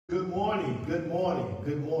Good morning, good morning,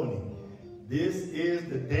 good morning. This is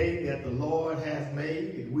the day that the Lord has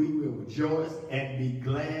made, and we will rejoice and be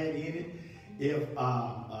glad in it.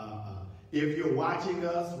 If you're watching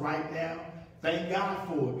us right now, thank God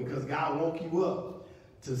for it, because God woke you up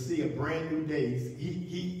to see a brand new day.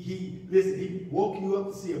 He woke you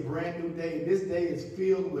up to see a brand new day. This day is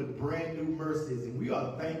filled with brand new mercies, and we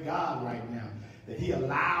ought to thank God right now that He allowed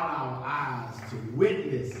our eyes to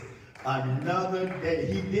witness another day.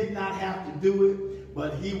 He did not have to do it,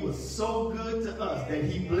 but He was so good to us that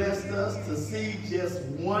He blessed us to see just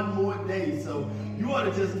one more day. So you ought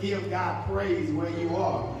to just give God praise where you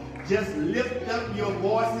are. Just lift up your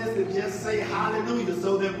voices and just say hallelujah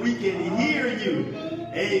so that we can hear you.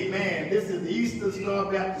 Amen. This is the Eastern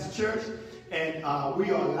Star Baptist Church, and we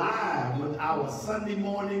are live with our Sunday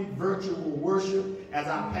morning virtual worship. As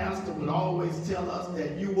our pastor would always tell us,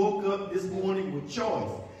 that you woke up this morning with choice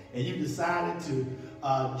and you decided to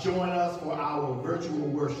join us for our virtual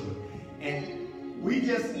worship. And we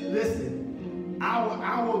just listen. Our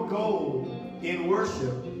goal in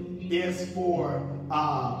worship is for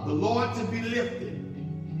the Lord to be lifted,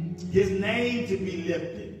 His name to be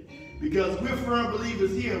lifted, because we're firm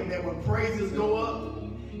believers here that when praises go up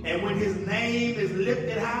and when His name is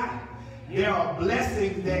lifted high, there are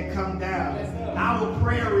blessings that come down. Our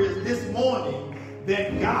prayer is this morning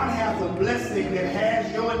that God has a blessing that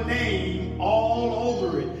has your name all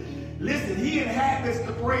over it. Listen, He inhabits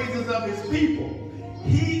the praises of His people.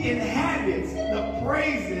 He inhabits the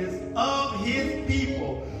praises of His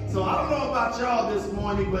people. So I don't know about y'all this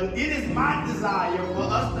morning, but it is my desire for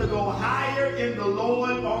us to go higher in the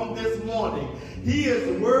Lord on this morning. He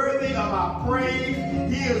is worthy of our praise.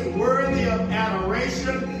 He is worthy of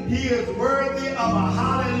adoration. He is worthy of a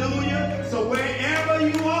hallelujah. So wherever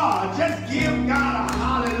you are, just give God a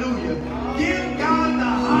hallelujah. Give God the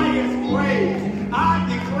highest praise. I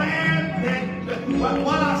declare that while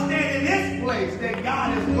I stand in this place, that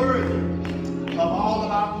God is worthy of all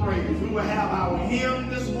of our praise. We will have our hymn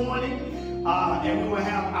this morning, and we will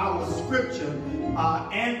have our scripture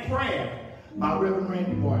and prayer by Reverend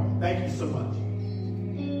Randy Martin. Thank you so much.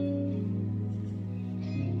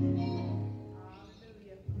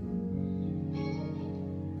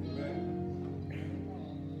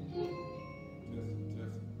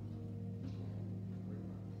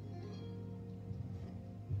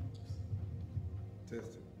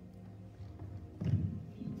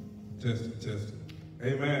 Testing.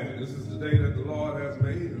 Amen. This is the day that the Lord has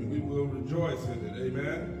made, and we will rejoice in it.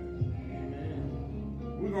 Amen.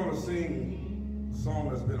 Amen. We're going to sing a song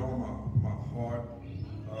that's been on my heart.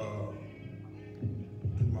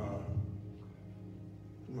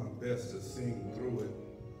 Do my best to sing through it.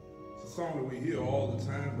 It's a song that we hear all the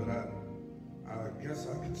time, but I guess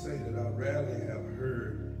I can say that I rarely have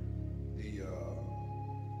heard the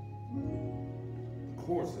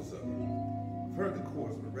choruses of it. I've heard the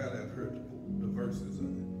chorus, but rather I've heard the verses of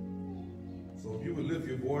it. So if you would lift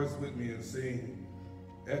your voice with me and sing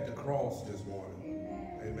At the Cross this morning.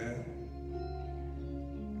 Amen.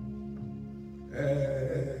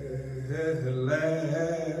 At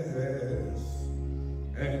last,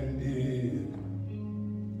 and did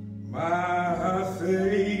my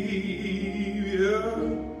Savior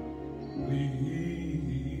leave,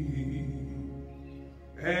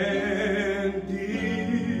 and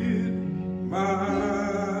did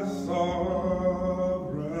my sovereign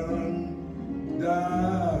die,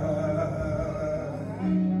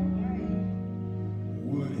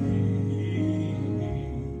 would He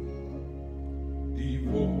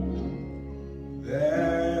devote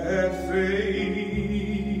that sacred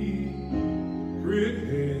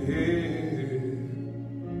head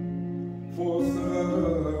for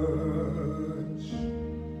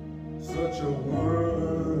such a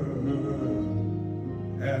one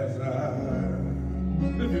as I?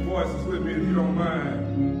 Lift your voices with me if you don't mind.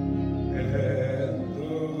 At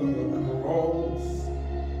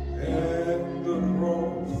the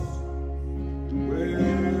cross,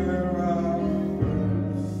 where I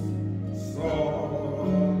first saw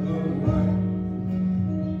the light,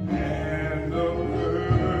 and the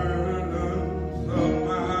burdens of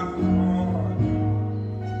my heart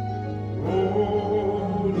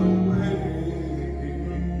rolled away.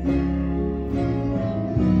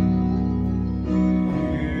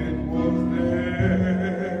 It was there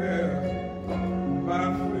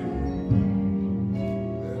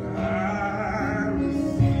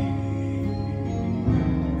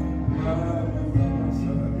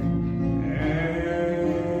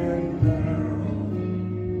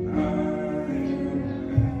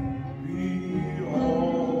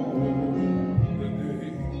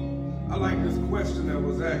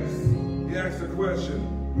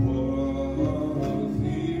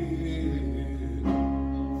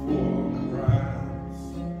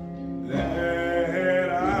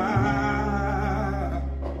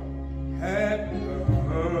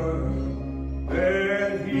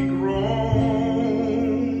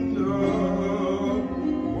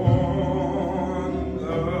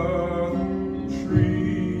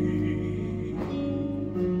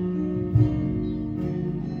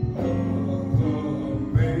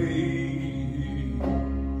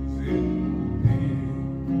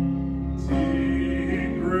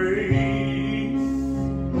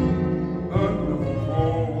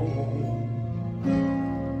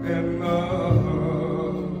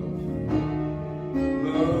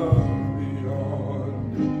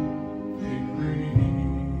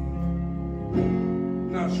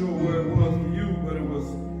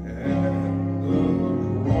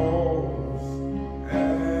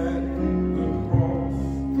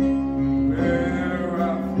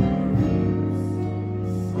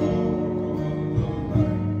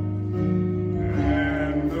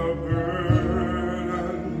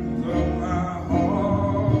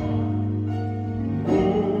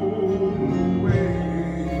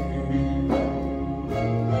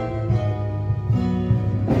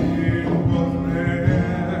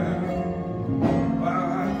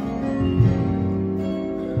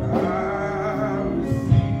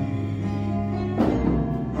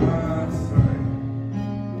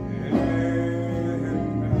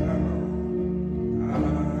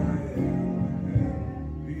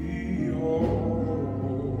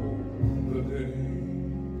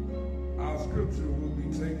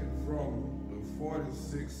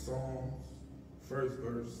Psalms, first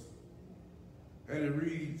verse, and it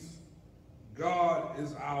reads, God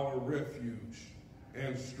is our refuge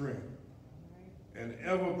and strength, and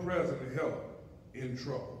ever-present help in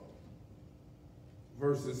trouble.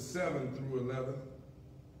 Verses 7 through 11.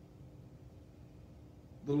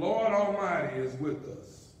 The Lord Almighty is with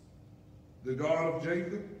us. The God of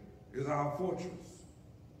Jacob is our fortress.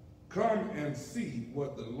 Come and see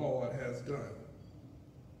what the Lord has done.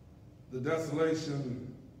 The desolation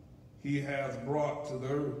he has brought to the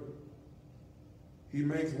earth. He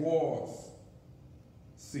makes wars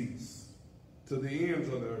cease to the ends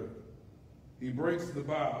of the earth. He breaks the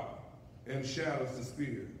bow and shatters the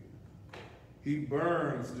spear. He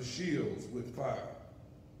burns the shields with fire.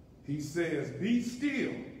 He says, be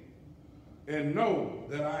still and know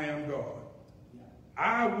that I am God.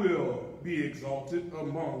 I will be exalted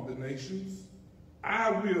among the nations. I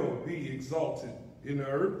will be exalted in the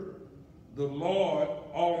earth. The Lord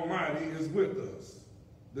Almighty is with us.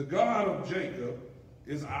 The God of Jacob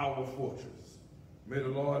is our fortress. May the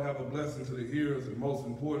Lord have a blessing to the hearers and most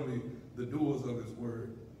importantly, the doers of his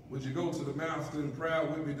word. Would you go to the Master in prayer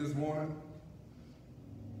with me this morning?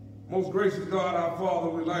 Most gracious God, our Father,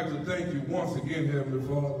 we'd like to thank you once again, Heavenly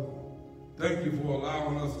Father. Thank you for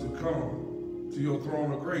allowing us to come to your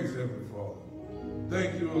throne of grace, Heavenly Father.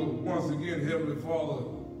 Thank you once again, Heavenly Father,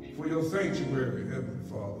 for your sanctuary, Heavenly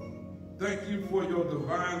Father. Thank you for your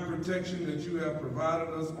divine protection that you have provided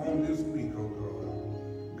us on this week, oh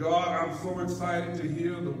God. God, I'm so excited to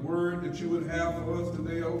hear the word that you would have for us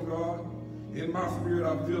today, oh God. In my spirit,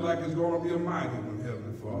 I feel like it's going to be a mighty one,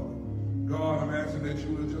 Heavenly Father. God, I'm asking that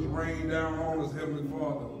you would just rain down on us, Heavenly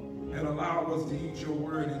Father, and allow us to eat your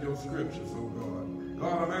word and your scriptures, oh God.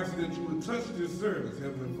 God, I'm asking that you would touch this service,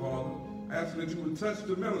 Heavenly Father. Asking that you would touch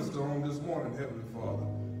the minister on this morning, Heavenly Father.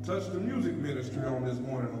 Touch the music ministry on this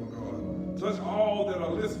morning, oh God. Touch all that are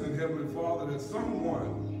listening, Heavenly Father, that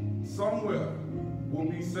someone, somewhere, will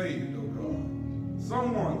be saved, oh God.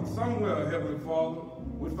 Someone, somewhere, Heavenly Father,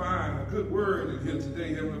 would find a good word in here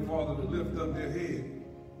today, Heavenly Father, to lift up their head.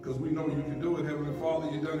 Because we know you can do it, Heavenly Father.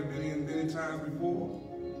 You've done it many times before.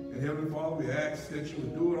 And Heavenly Father, we ask that you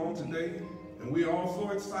would do it on today. And we are also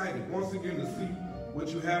excited, once again, to see what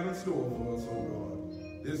you have in store for us, oh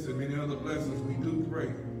God. This and many other blessings we do pray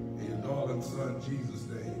in your darling Son, Jesus'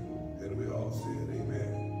 name. And we all said,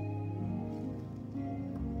 amen.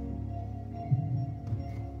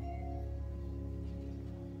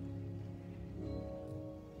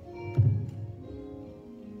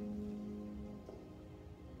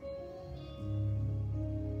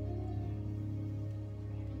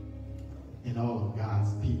 And all of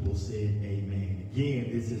God's people said amen. Again,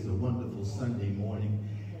 this is a wonderful Sunday morning,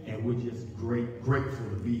 and we're just grateful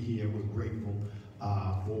to be here. We're grateful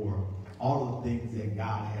for all of the things that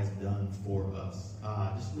God has done for us.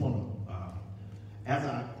 I just want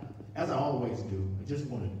to, as I always do, I just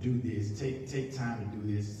want to do this, take time to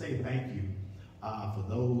do this, say thank you for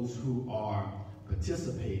those who are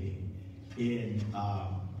participating in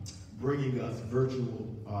bringing us virtual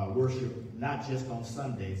worship not just on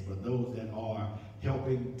Sundays, but those that are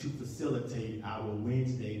helping to facilitate our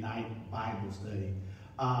Wednesday night Bible study.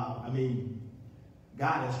 I mean,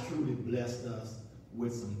 God has truly blessed us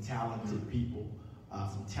with some talented people,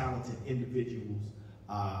 some talented individuals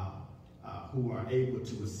who are able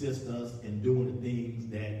to assist us in doing the things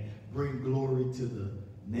that bring glory to the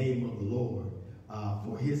name of the Lord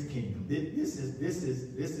for His kingdom. This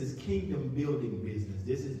is kingdom building business.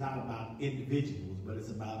 This is not about individuals, but it's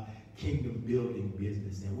about kingdom building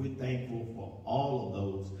business. And we're thankful for all of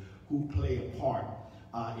those who play a part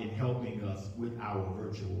in helping us with our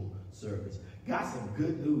virtual service. Got some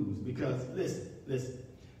good news, because listen,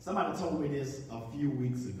 somebody told me this a few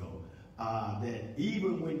weeks ago, that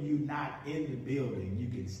even when you're not in the building, you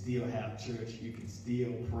can still have church, you can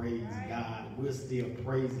still praise God. We're still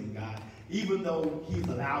praising God. Even though He's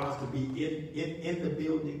allowed us to be in the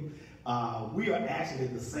building, we are actually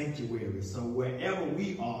the sanctuary. So wherever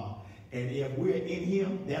we are, and if we're in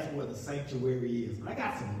Him, that's where the sanctuary is. But I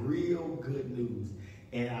got some real good news,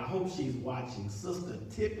 and I hope she's watching. Sister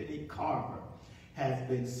Tiffany Carver has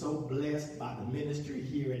been so blessed by the ministry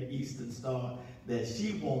here at Eastern Star that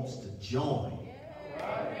she wants to join.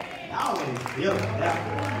 I always feel that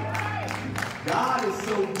one. God is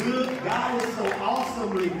so good. God is so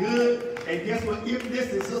awesomely good. And guess what? If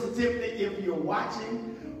this is Sister Tiffany, if you're watching,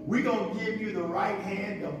 we're going to give you the right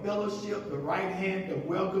hand of fellowship, the right hand of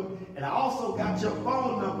welcome. And I also got your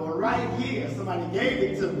phone number right here. Somebody gave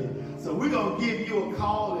it to me. So we're going to give you a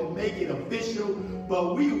call and make it official.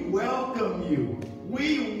 But we welcome you.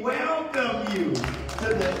 We welcome you to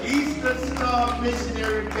the Eastern Star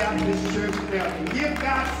Missionary Baptist Church family. Give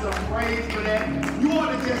God some praise for that. You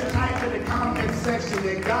want to just type in the comment section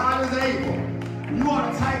that God is able. You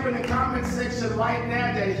want to type in the comment section right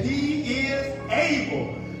now that He is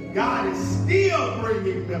able. God is still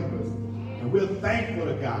bringing members. And we're thankful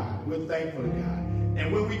to God. We're thankful to God.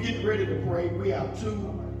 And when we get ready to pray, we have two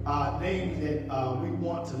names that we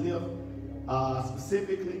want to lift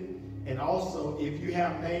specifically. And also, if you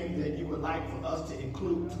have names that you would like for us to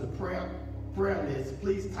include to the prayer list,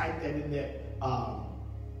 please type that in that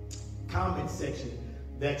comment section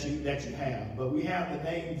that you have. But we have the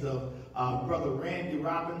names of Brother Randy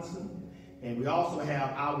Robinson, and we also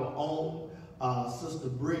have our own Sister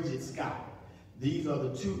Bridget Scott. These are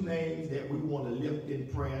the two names that we want to lift in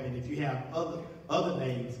prayer. And if you have other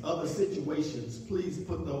names, other situations, please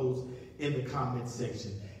put those in the comment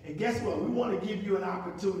section. And guess what? We want to give you an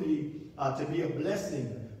opportunity to be a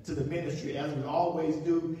blessing to the ministry, as we always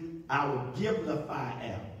do. Our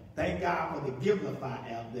Givelify app. Thank God for the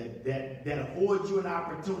Givelify app that affords you an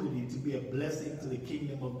opportunity to be a blessing to the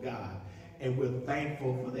kingdom of God. And we're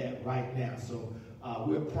thankful for that right now. So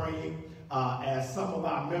we're praying as some of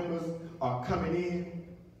our members are coming in.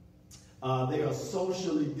 They are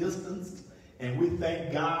socially distanced. And we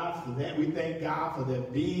thank God for that. We thank God for them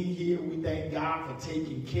being here. We thank God for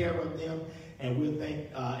taking care of them. And we're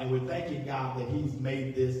thanking God that He's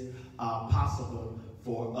made this possible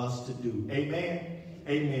for us to do. Amen.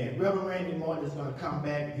 Amen. Reverend Randy Martin is going to come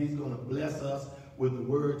back, and he's going to bless us with the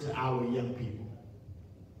word to our young people.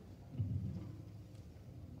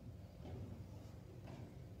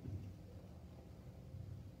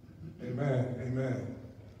 Amen. Amen.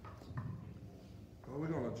 Well, we're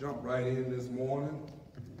going to jump right in this morning.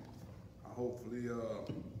 Hopefully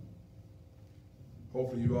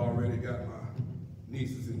you already got my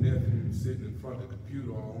nieces and nephews sitting in front of the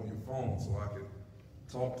computer or on your phone so I can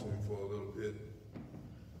talk to them for a little bit.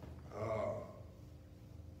 I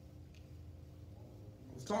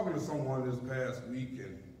was talking to someone this past week,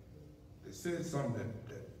 and they said something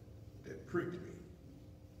that pricked me.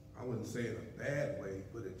 I wouldn't say in a bad way,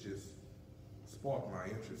 but it just sparked my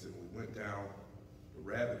interest, and we went down the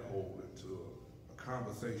rabbit hole into a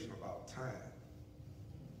conversation about time.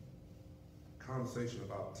 Conversation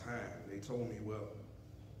about time. They told me, well,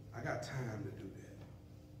 I got time to do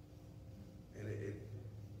that. And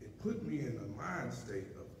it put me in a mind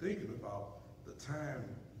state of thinking about the time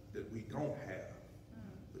that we don't have,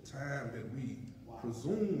 the time that we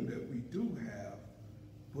presume that we do have,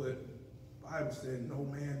 but the Bible said, no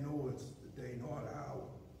man knoweth the day nor the hour.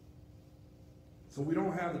 So we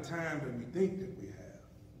don't have the time that we think that we have.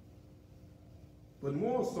 But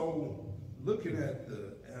more so, looking at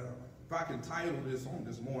if I can title this on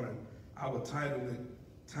this morning, I would title it,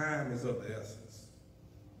 Time is of the Essence.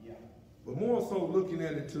 Yeah. But more so looking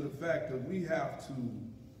at it to the fact that we have to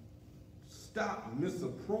stop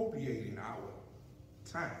misappropriating our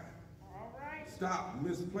time. All right. Stop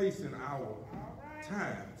misplacing our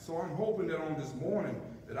time. So I'm hoping that on this morning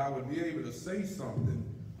that I would be able to say something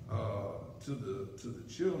to the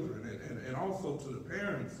children and also to the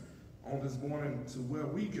parents on this morning to where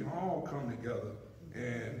we can all come together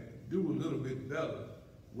and do a little bit better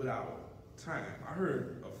with our time. I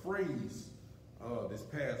heard a phrase this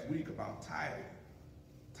past week about tithing.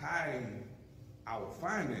 Tithing our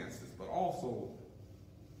finances, but also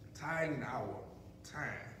tithing our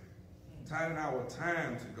time. Tithing our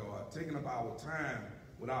time to God, taking up our time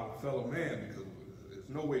with our fellow man, because there's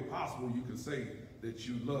no way possible you can say that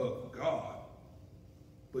you love God,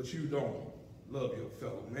 but you don't love your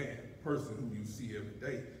fellow man, person who you see every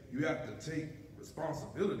day. You have to take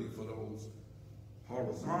responsibility for those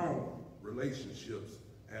horizontal relationships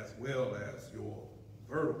as well as your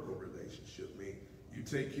vertical relationship. I mean, you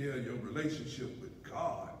take care of your relationship with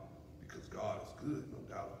God because God is good, no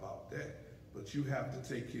doubt about that. But you have to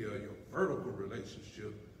take care of your vertical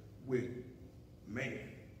relationship with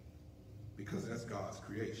man because that's God's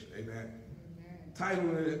creation. Amen.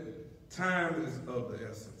 Titling it, Time is of the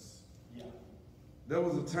Essence. Yeah. There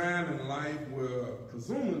was a time in life where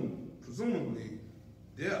presumably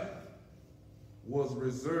death was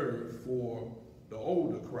reserved for the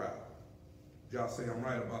older crowd. Y'all say I'm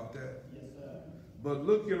right about that? Yes, sir. But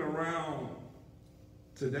looking around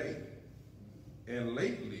today and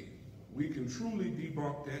lately, we can truly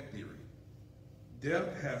debunk that theory.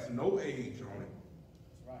 Death has no age on it.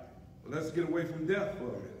 That's right. But let's get away from death for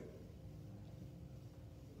a minute.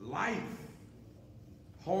 Life,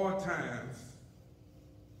 hard times,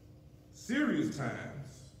 serious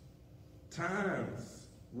times, times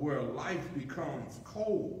where life becomes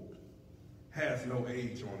cold, has no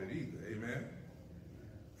age on it either. Amen?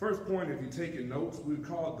 First point, if you're taking notes, we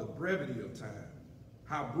call it the brevity of time,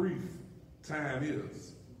 how brief time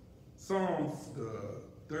is. Psalms, the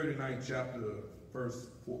 39th chapter, fourth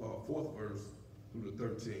verse through the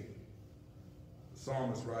 13th. The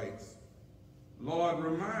psalmist writes, Lord,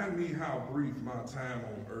 remind me how brief my time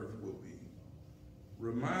on earth will be.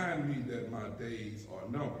 Remind me that my days are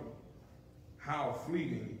numbered, how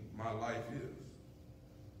fleeting my life is.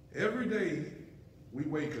 Every day we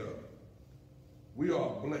wake up, we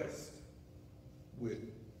are blessed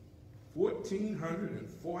with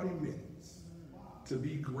 1,440 minutes to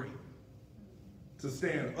be great, to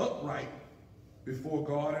stand upright before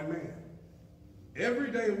God and man.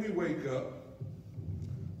 Every day we wake up,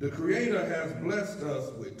 the Creator has blessed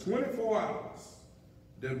us with 24 hours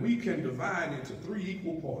that we can divide into 3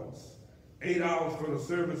 equal parts. 8 hours for the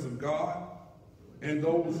service of God and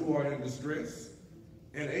those who are in distress,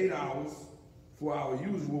 and 8 hours for our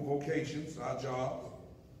usual vocations, our jobs,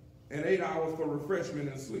 and 8 hours for refreshment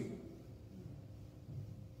and sleep.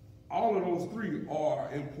 All of those 3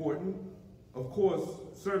 are important. Of course,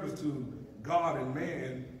 service to God and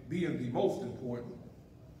man being the most important.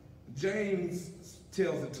 James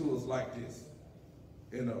tells it to us like this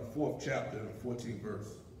in the 4th chapter and the 14th verse.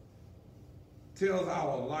 Tells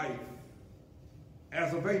our life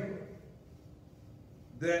as a vapor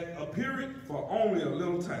that appeareth for only a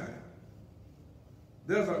little time.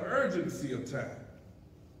 There's an urgency of time.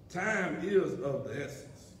 Time is of the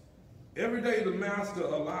essence. Every day the Master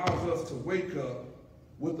allows us to wake up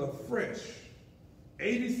with a fresh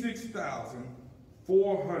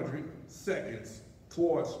 86,400 seconds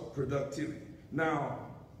towards productivity. Now,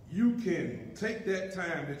 you can take that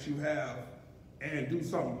time that you have and do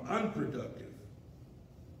something unproductive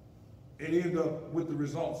and end up with the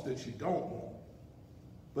results that you don't want.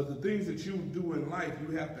 But the things that you do in life,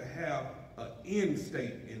 you have to have an end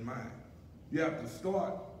state in mind. You have to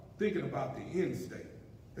start thinking about the end state.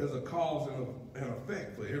 There's a cause and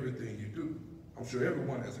effect for everything you do. I'm sure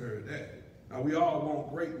everyone has heard that. Now, we all want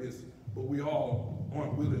greatness, but we all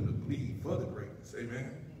aren't willing to bleed for the greatness. Amen?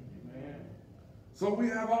 Amen. So we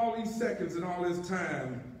have all these seconds and all this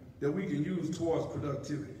time that we can use towards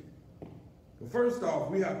productivity. But first off,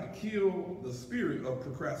 we have to kill the spirit of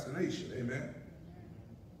procrastination. Amen?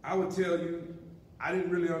 I would tell you, I didn't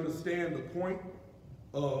really understand the point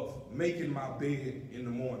of making my bed in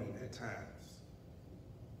the morning at times.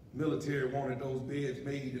 Military wanted those beds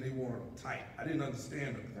made and they wanted them tight. I didn't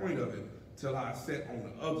understand the point of it till I sat on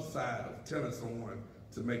the other side of telling someone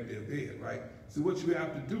to make their bed, right? So what you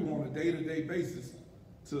have to do on a day-to-day basis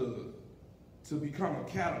to become a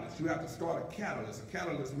catalyst, you have to start a catalyst. A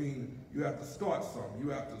catalyst means you have to start something. You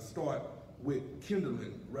have to start with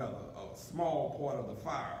kindling, rather, a small part of the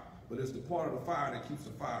fire. But it's the part of the fire that keeps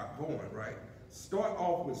the fire going, right? Start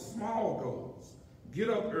off with small goals. Get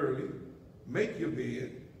up early, make your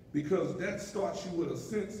bed, because that starts you with a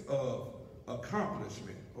sense of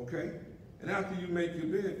accomplishment, okay? And after you make your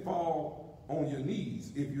bed, fall on your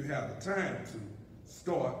knees if you have the time to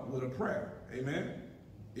start with a prayer, amen?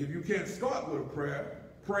 If you can't start with a prayer,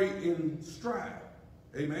 pray in stride,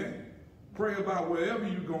 amen? Pray about wherever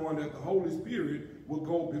you're going that the Holy Spirit will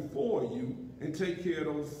go before you and take care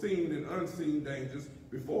of those seen and unseen dangers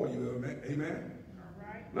before you. Amen? All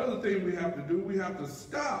right. Another thing we have to do, we have to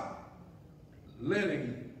stop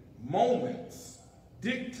letting moments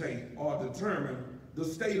dictate or determine the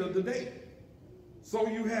state of the day. So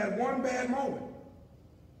you had one bad moment.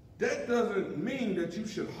 That doesn't mean that you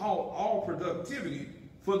should halt all productivity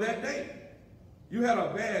for that day. You had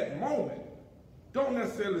a bad moment. Don't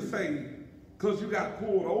necessarily say because you got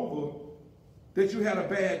pulled over that you had a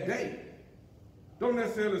bad day. Don't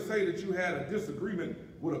necessarily say that you had a disagreement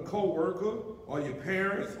with a coworker or your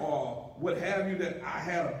parents or what have you, that I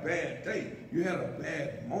had a bad day. You had a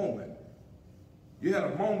bad moment. You had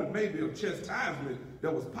a moment maybe of chastisement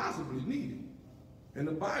that was possibly needed. And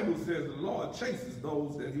the Bible says the Lord chases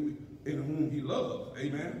those that in whom he loves.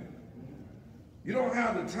 Amen? You don't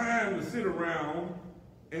have the time to sit around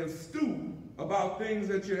and stew about things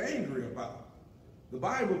that you're angry about. The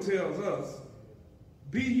Bible tells us,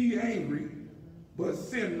 be ye angry, but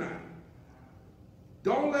sin not.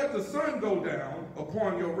 Don't let the sun go down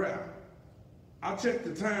upon your wrath. I checked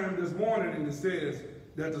the time this morning and it says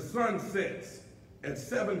that the sun sets at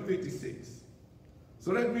 7:56.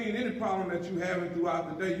 So that means any problem that you have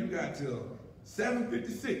throughout the day, you got till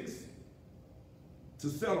 7:56 to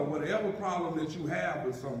settle whatever problem that you have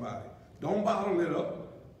with somebody. Don't bottle it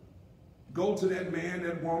up. Go to that man,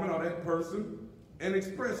 that woman, or that person and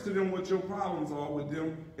express to them what your problems are with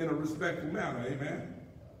them in a respectful manner. Amen?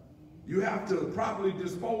 You have to properly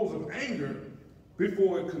dispose of anger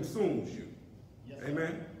before it consumes you. Yes,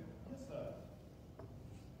 amen? Yes, sir.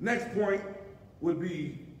 Next point would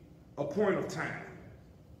be a point of time.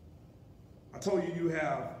 I told you you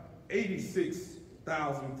have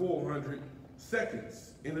 86,400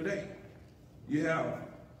 seconds in a day. You have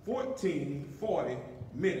 1440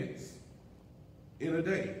 minutes in a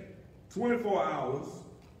day, 24 hours,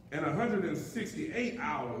 and 168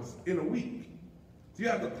 hours in a week. So you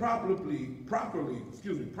have to properly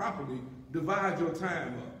divide your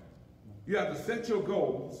time up. You have to set your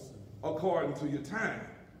goals according to your time.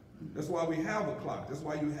 That's why we have a clock. That's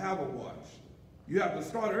why you have a watch. You have to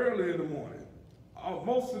start early in the morning.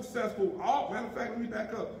 Most successful, matter of fact, let me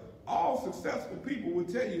back up. All successful people will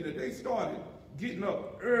tell you that they started getting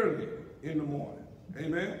up early in the morning.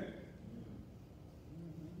 Amen?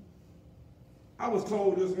 I was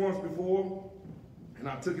told this once before, and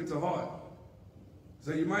I took it to heart.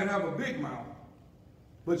 So you might have a big mouth,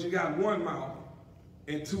 but you got one mouth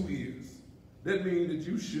and two ears. That means that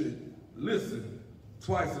you should listen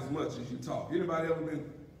twice as much as you talk. Anybody ever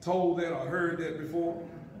been told that or heard that before?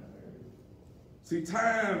 See,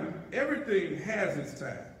 time, everything has its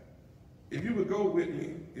time. If you would go with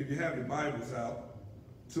me, if you have your Bibles out,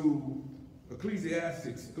 to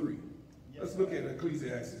Ecclesiastes 3. Yes, Let's look at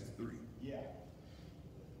Ecclesiastes 3. Yeah.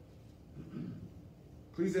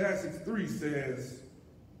 Ecclesiastes 3 says,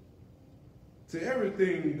 to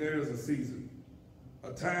everything there is a season,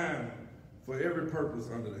 a time for every purpose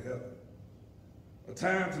under the heaven. A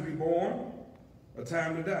time to be born, a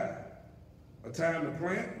time to die, a time to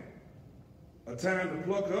plant, a time to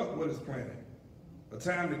pluck up what is planted, a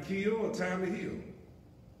time to kill, a time to heal,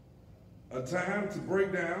 a time to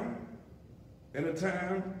break down, and a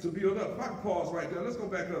time to build up. If I can pause right there, let's go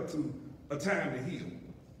back up to a time to heal.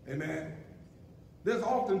 Amen? There's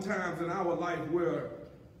often times in our life where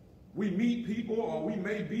we meet people, or we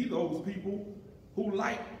may be those people who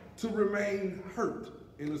like to remain hurt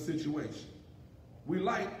in a situation. We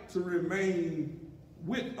like to remain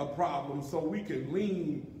with a problem so we can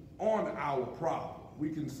lean on our problem.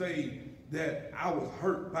 We can say that I was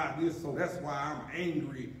hurt by this, so that's why I'm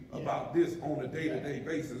angry about this on a day-to-day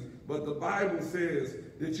basis. But the Bible says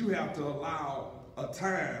that you have to allow a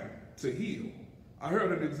time to heal. I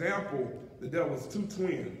heard an example that there was two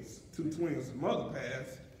twins. The mother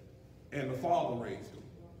passed and the father raised them.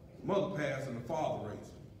 The mother passed and the father raised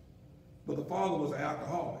them. But the father was an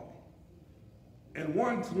alcoholic. And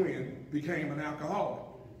one twin became an alcoholic.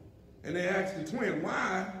 And they asked the twin,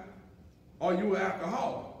 why are you an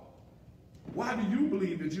alcoholic? Why do you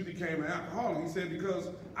believe that you became an alcoholic? He said, because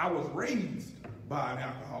I was raised by an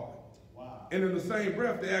alcoholic. Wow. And in the same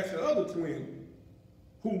breath, they asked the other twin,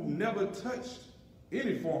 who never touched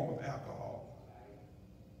any form of alcohol,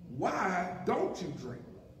 why don't you drink?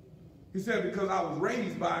 He said, because I was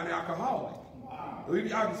raised by an alcoholic. Wow.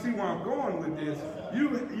 Y'all can see where I'm going with this.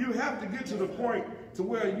 You have to get to the point to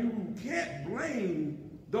where you can't blame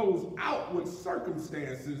those outward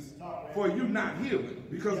circumstances for you not healing.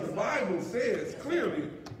 Because the Bible says clearly,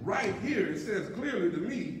 right here, it says clearly to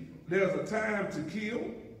me, there's a time to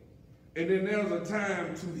kill, and then there's a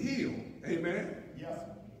time to heal. Amen? Yes.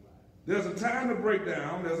 There's a time to break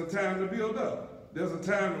down. There's a time to build up. There's a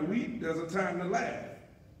time to weep. There's a time to laugh.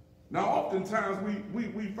 Now, oftentimes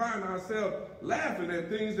we find ourselves laughing at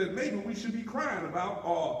things that maybe we should be crying about,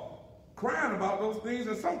 or crying about those things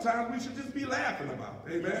that sometimes we should just be laughing about.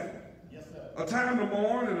 Amen? Yes, sir. A time to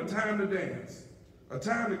mourn and a time to dance. A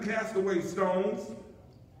time to cast away stones.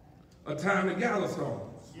 A time to gather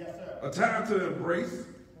stones. Yes, sir. A time to embrace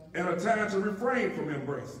and a time to refrain from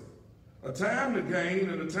embracing. A time to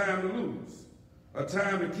gain and a time to lose. A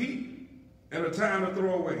time to keep and a time to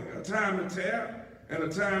throw away. A time to tear and a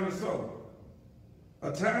time to sow.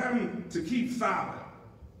 A time to keep silent.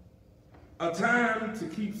 A time to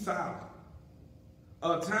keep silent.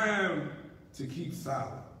 A time to keep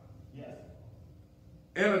silent. Yes.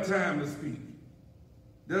 And a time to speak.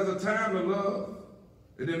 There's a time to love,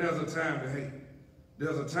 and then there's a time to hate.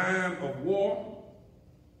 There's a time of war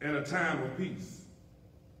and a time of peace.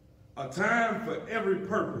 A time for every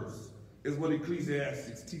purpose is what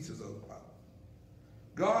Ecclesiastes teaches us about.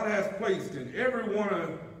 God has placed in every one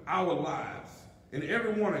of our lives, in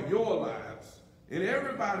every one of your lives, in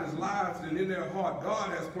everybody's lives and in their heart,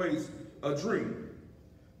 God has placed a dream.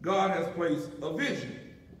 God has placed a vision,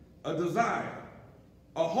 a desire,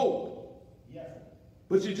 a hope. Yes.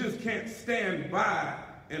 But you just can't stand by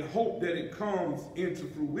and hope that it comes into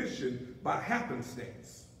fruition by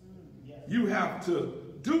happenstance. Yes. You have to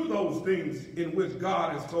do those things in which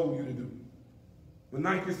God has told you to do. When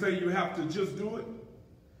Nike say you have to just do it,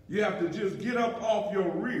 you have to just get up off your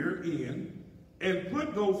rear end and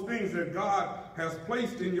put those things that God has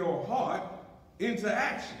placed in your heart into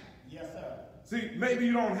action. Yes, sir. See, maybe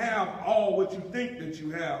you don't have all what you think that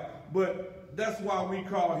you have, but that's why we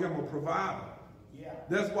call him a provider. Yeah.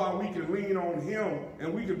 That's why we can lean on him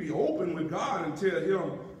and we can be open with God and tell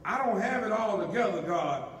him, I don't have it all together,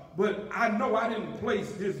 God, but I know I didn't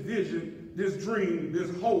place this vision, this dream,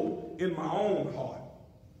 this hope in my own heart.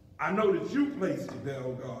 I know that you placed it there,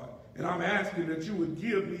 oh God, and I'm asking that you would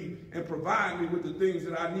give me and provide me with the things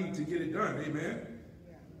that I need to get it done, amen?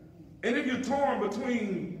 And if you're torn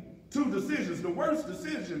between two decisions, the worst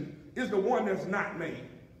decision is the one that's not made.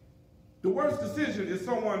 The worst decision is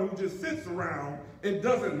someone who just sits around and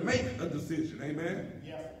doesn't make a decision, amen?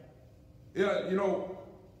 Yes. Yeah, you know,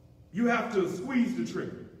 you have to squeeze the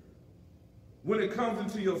trigger when it comes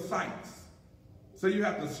into your sights. So you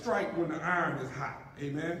have to strike when the iron is hot,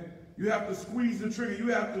 amen? You have to squeeze the trigger. You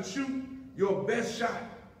have to shoot your best shot.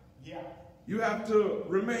 Yeah. You have to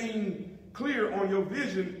remain clear on your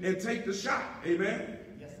vision and take the shot, amen?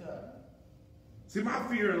 Yes, sir. See, my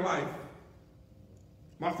fear in life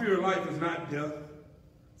is not death.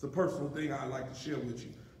 It's a personal thing I'd like to share with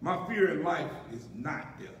you. My fear in life is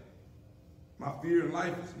not death. My fear in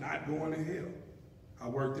life is not going to hell. I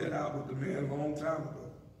worked that out with the man a long time ago.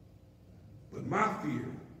 But my fear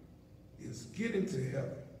is getting to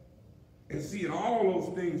heaven and seeing all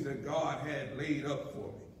those things that God had laid up for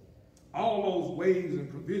me. All those ways and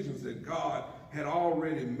provisions that God had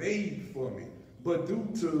already made for me. But due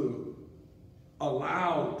to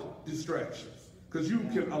allowed distractions, because you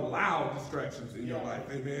can allow distractions in your life,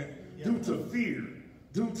 amen? Due to fear,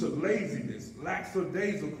 due to laziness,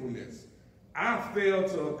 lackadaisicalness, I failed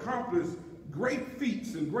to accomplish great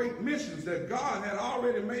feats and great missions that God had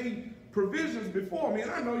already made provisions before me.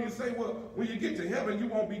 And I know you say, well, when you get to heaven, you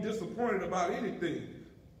won't be disappointed about anything.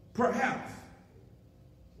 Perhaps.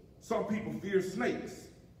 Some people fear snakes.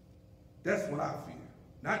 That's what I fear.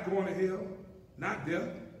 Not going to hell, not death.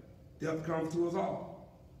 Death comes to us all.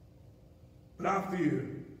 But I fear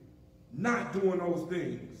not doing those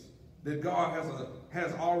things that God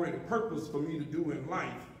has already purposed for me to do in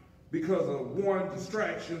life because of one,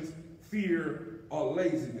 distractions, fear, or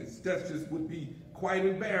laziness. That just would be quite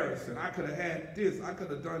embarrassing. I could have had this. I could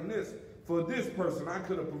have done this for this person. I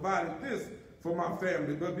could have provided this for my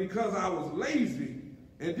family. But because I was lazy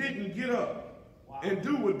and didn't get up and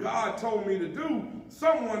do what God told me to do,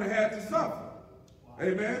 someone had to suffer.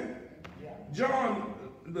 Amen? Yeah. John,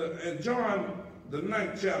 the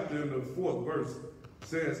 9th chapter and the 4th verse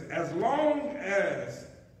says, as long as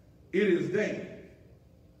it is day,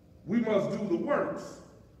 we must do the works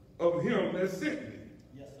of him that sent me.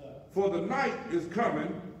 Yes, sir. For the night is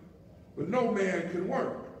coming, but no man can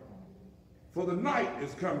work. For the night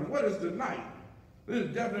is coming. What is the night? This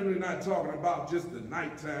is definitely not talking about just the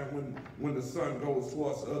nighttime when the sun goes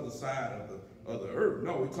towards the other side of the earth.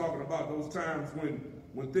 No, we're talking about those times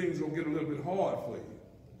when things will get a little bit hard for you.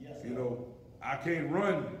 Yes, you know, I can't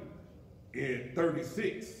run at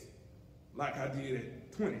 36 like I did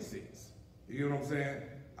at 26. You know what I'm saying?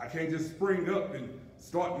 I can't just spring up and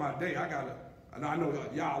start my day. And I know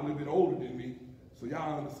y'all a little bit older than me, So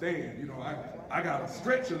y'all understand, you know, I got to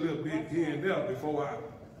stretch a little bit here and there before I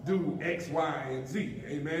do X, Y, and Z.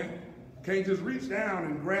 Amen. Can't just reach down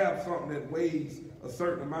and grab something that weighs a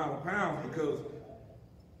certain amount of pounds because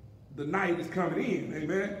the night is coming in.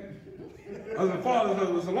 Amen. As a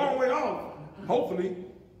father, it's a long way off, hopefully,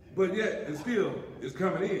 but yet it still is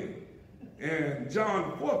coming in. And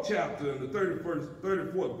John, the 4th chapter, and the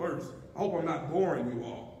 34th verse, I hope I'm not boring you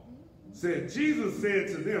all, said, Jesus said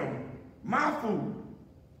to them, my food,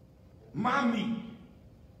 my meat,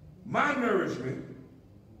 my nourishment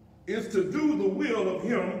is to do the will of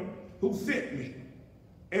him who sent me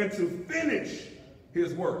and to finish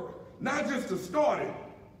his work. Not just to start it,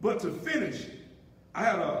 but to finish it. I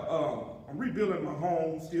had I'm rebuilding my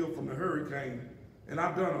home still from the hurricane, and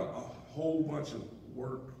I've done a whole bunch of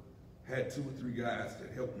work. Had 2 or 3 guys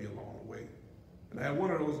that helped me along the way. And I had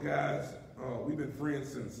one of those guys, we've been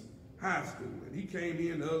friends since high school, and he came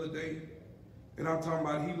in the other day, and I'm talking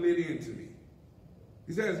about he lit into me.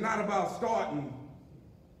 He said it's not about starting,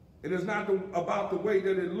 and it's not about the way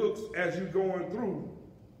that it looks as you're going through.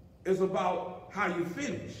 It's about how you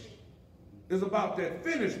finish. It's about that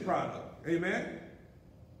finished product, amen?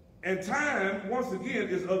 And time, once again,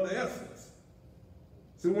 is of the essence.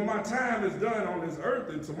 See, when my time is done on this earth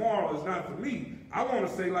and tomorrow is not for me, I want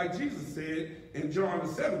to say like Jesus said in John the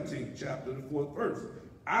 17th chapter, the 4th verse,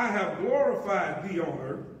 I have glorified thee on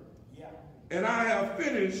earth, and I have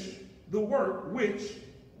finished the work which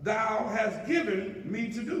thou hast given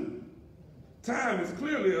me to do. Time is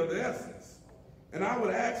clearly of the essence. And I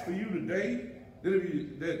would ask for you today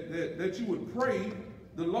that you would pray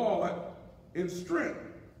the Lord in strength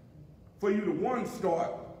for you to 1,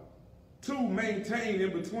 start, 2, maintain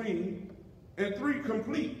in between, and 3,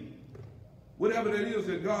 complete whatever that is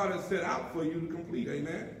that God has set out for you to complete.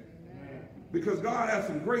 Amen. Because God has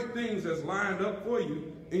some great things that's lined up for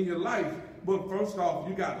you in your life. But first off,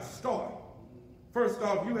 you got to start. First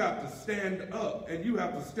off, you have to stand up and you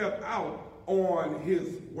have to step out on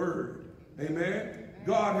his word. Amen.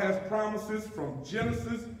 God has promises from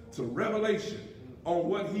Genesis to Revelation on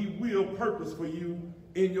what he will purpose for you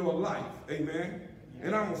in your life. Amen.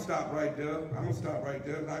 And I'm going to stop right there. I'm going to stop right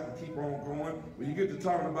there. And I can keep on going. When you get to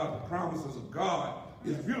talking about the promises of God,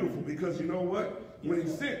 it's beautiful because you know what? When he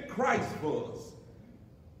sent Christ for us,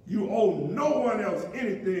 you owe no one else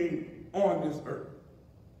anything on this earth.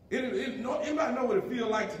 Anybody know what it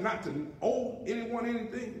feels like not to owe anyone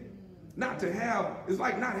anything? Not to have, it's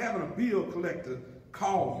like not having a bill collector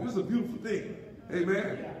call you. It's a beautiful thing.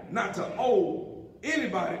 Amen. Not to owe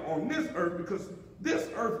anybody on this earth because this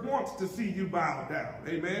earth wants to see you bow down.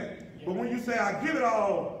 Amen. But when you say, I give it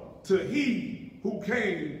all to he who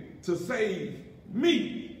came to save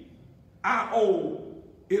me, I owe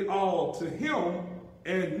it all to him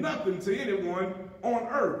and nothing to anyone on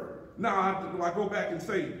earth. Now, I go back and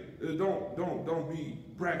say, don't be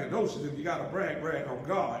braggadocious. If you got to brag on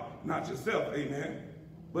God, not yourself. Amen.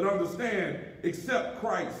 But understand, accept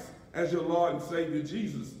Christ as your Lord and Savior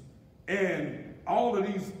Jesus, and all of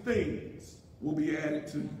these things will be added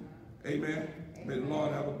to you. Amen. May the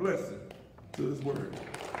Lord have a blessing to his word.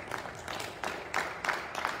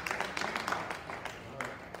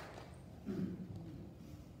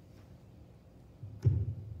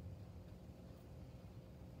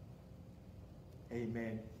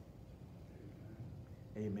 Amen.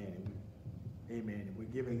 Amen. Amen. We're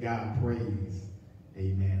giving God praise.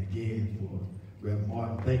 Amen. Again for Reverend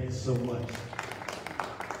Martin. Thank you so much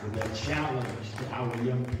for that challenge to our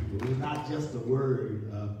young people. It was not just a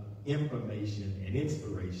word of information and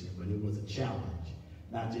inspiration, but it was a challenge,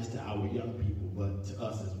 not just to our young people, but to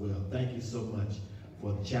us as well. Thank you so much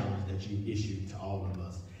for the challenge that you issued to all of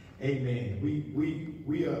us. Amen.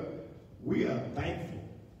 We are thankful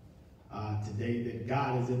today that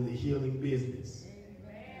God is in the healing business.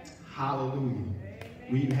 Amen. Hallelujah. Amen.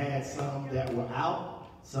 We've had some that were out,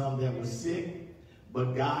 some that were sick,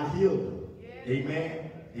 but God healed them. Yes.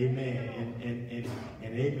 Amen. Amen.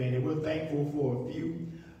 And amen. And we're thankful for a few.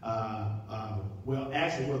 Well,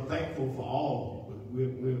 actually, we're thankful for all.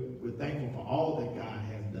 We're thankful for all that God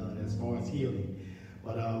has done as far as healing.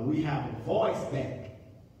 But we have a voice back.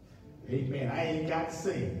 Amen. I ain't got to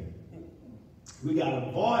sing. We got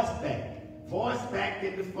a voice back. Voice back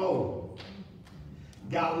in the fold.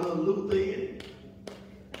 Got a little Luther in it.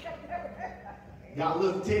 Got a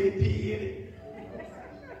little Teddy P in it.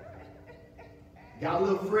 Got a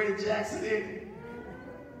little Freddie Jackson in it.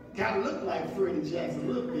 Kind of look like Freddie Jackson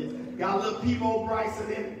a little bit. Got a little P.O.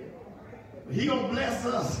 Bryson in it. He gonna bless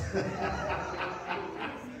us.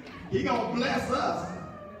 He gonna bless us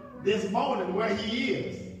this morning where he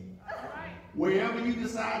is. Wherever you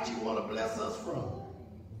decide you want to bless us from.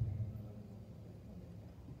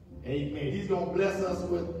 Amen. He's going to bless us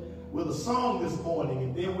with a song this morning,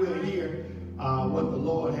 and then we'll hear what the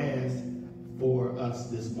Lord has for us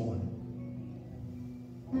this morning.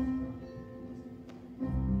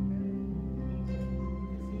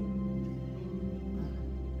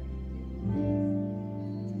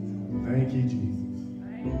 Thank you, Jesus.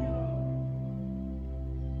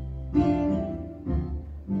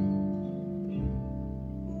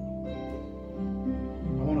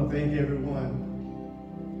 I want to thank everyone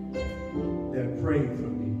that prayed for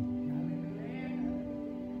me.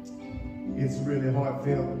 It's really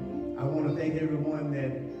heartfelt. I want to thank everyone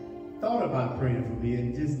that thought about praying for me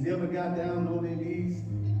and just never got down on their knees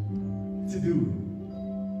to do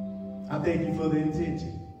it. I thank you for the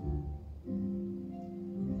intention.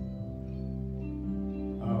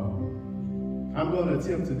 I'm going to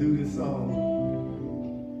attempt to do this song.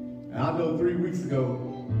 And I know 3 weeks ago,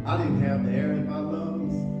 I didn't have the air in my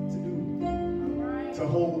lungs to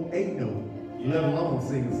hold 8 notes, let alone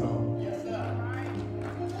sing a song. Yes, sir.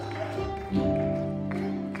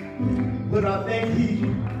 But I thank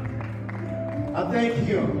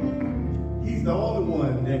him. He's the only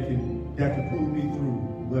one that can pull me through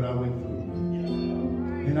what I went through.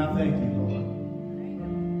 And I thank you, Lord.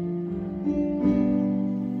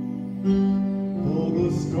 The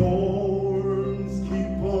storms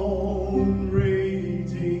keep on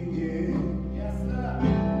raging in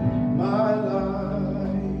my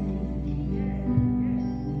life,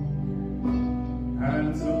 and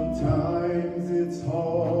sometimes it's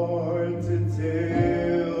hard to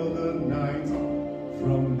tell the night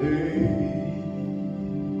from day.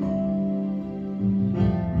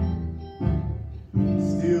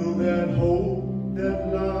 Still that hope that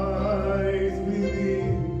lies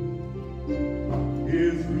within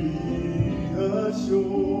is reassured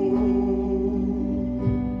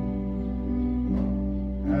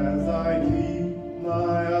as I keep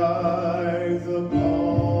my eyes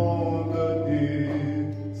upon the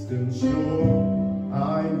distant shore.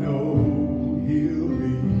 I know He'll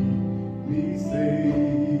lead me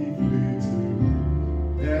safely to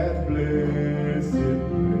that blessed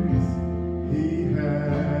place He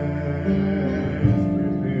has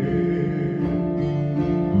prepared.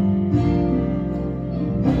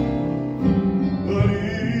 But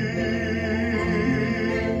if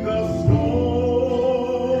the storms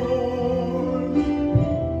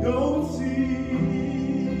don't cease,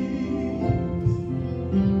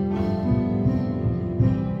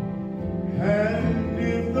 and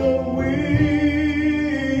if the wind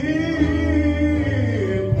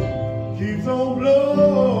keeps on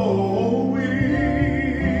blowing,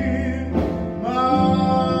 my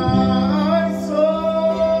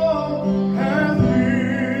soul has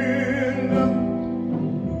been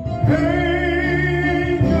anchored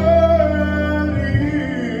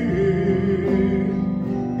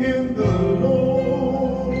in the Lord.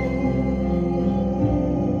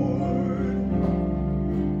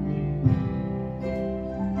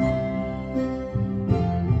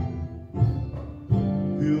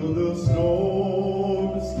 Till the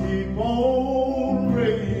storms keep on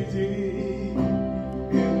raging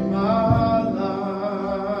in my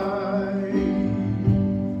life,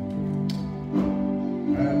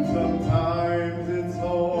 and sometimes it's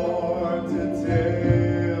hard to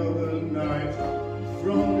tell the night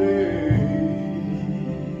from day.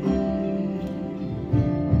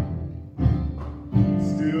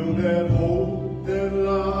 Still that hope that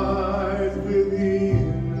lies within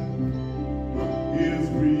is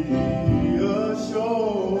reassured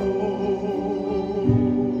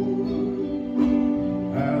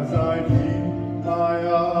as I keep my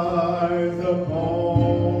eyes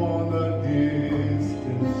upon the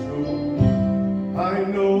distant shore. I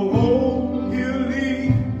know He'll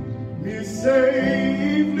lead me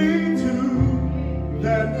safely to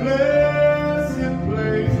that blessed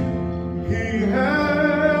place He has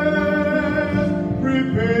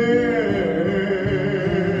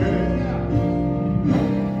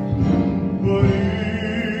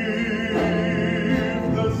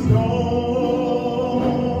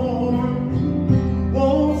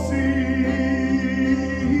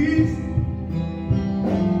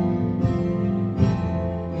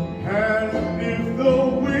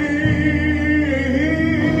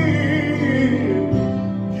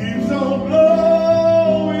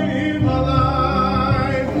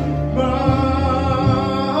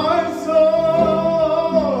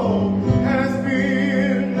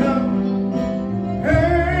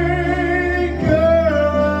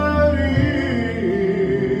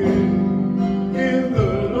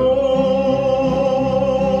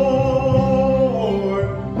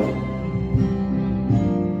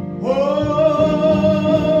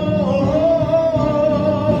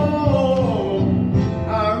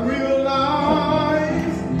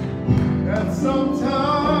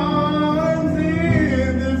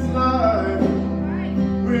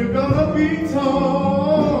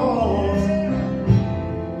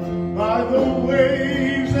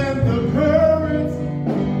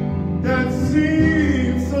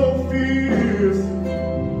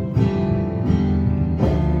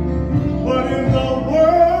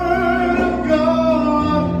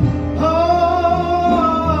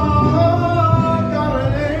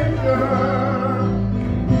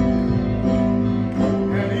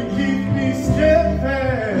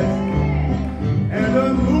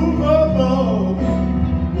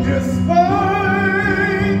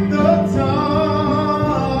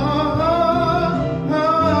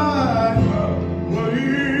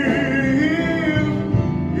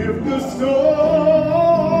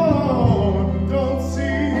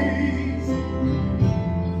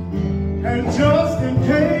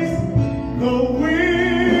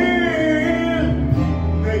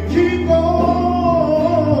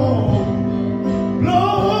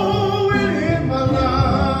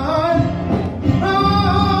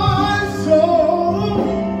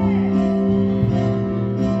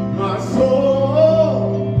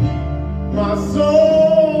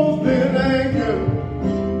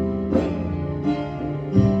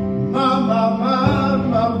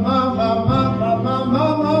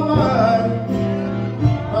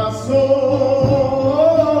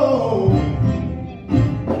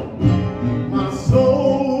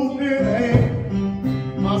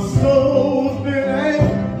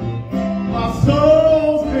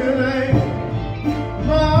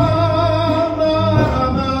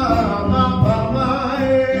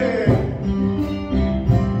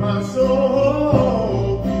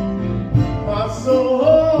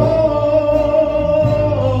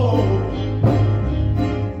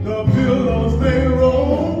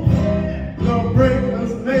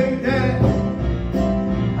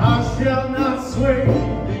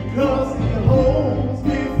 'cause he holds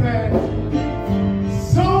me fast.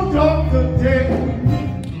 So dark the day,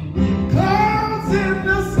 clouds in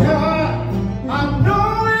the sky, I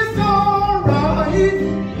know it's alright,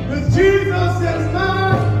 'cause Jesus is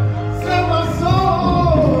mine, set my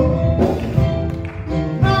soul.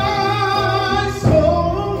 My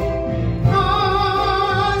soul,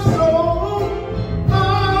 my soul,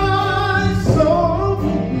 my soul,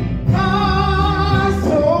 my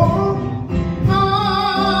soul,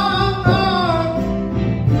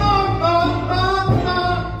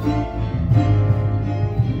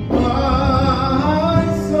 my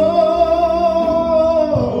soul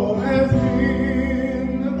has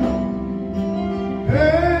been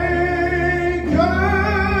anchored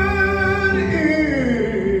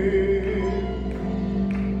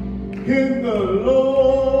in the Lord.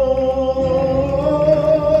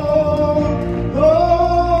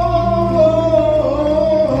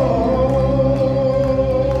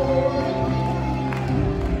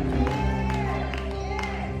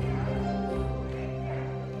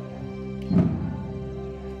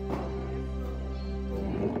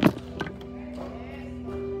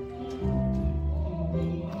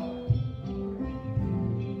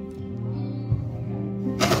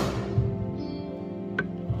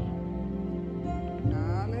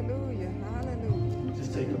 Hallelujah. Hallelujah.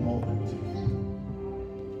 Just take a moment to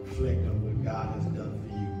reflect on what God has done for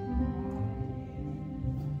you.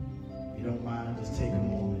 If you don't mind, just take a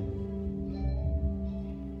moment.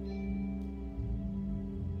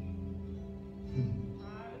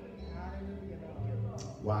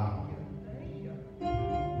 Wow.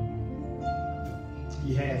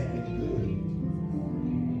 He has been good.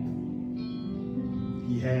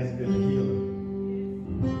 He has been a healer.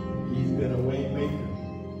 He's been a way maker.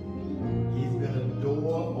 He's been a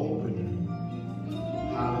door opener.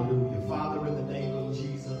 Hallelujah. Father, in the name of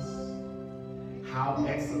Jesus, how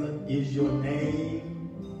excellent is your name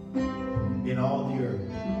in all the earth.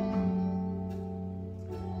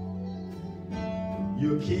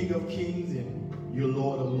 You're King of kings and you're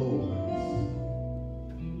Lord of lords.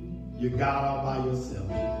 You're God all by yourself.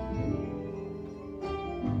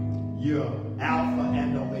 You're Alpha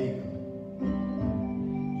and Omega.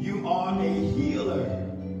 You are a healer,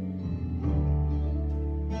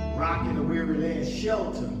 rock in a weary land,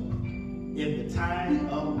 shelter in the time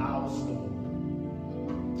of our storm.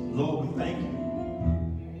 Lord, we thank you.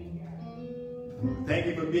 Thank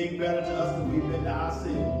you for being better to us than we've been to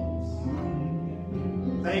ourselves.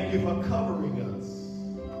 Thank you for covering us.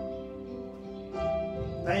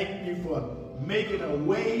 Thank you for making a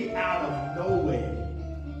way out of no way.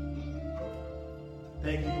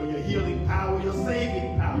 Thank you for your healing power, your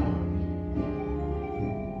saving power.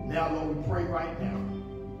 Now, Lord, we pray right now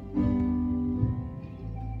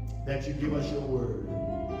that you give us your word.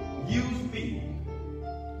 Use me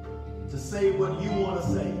to say what you want to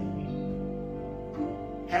say.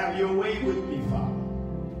 Have your way with me, Father.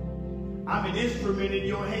 I'm an instrument in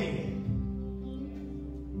your hand.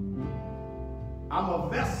 I'm a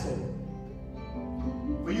vessel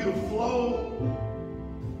for you to flow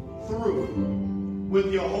through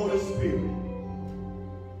with your Holy Spirit.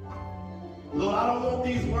 Lord, I don't want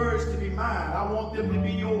these words to be mine. I want them to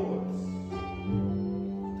be yours.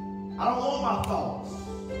 I don't want my thoughts.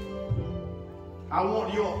 I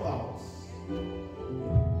want your thoughts.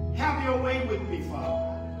 Have your way with me, Father.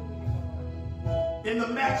 In the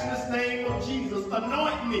matchless name of Jesus,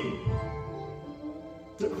 anoint me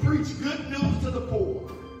to preach good news to the poor,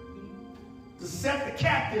 to set the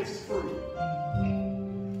captives free,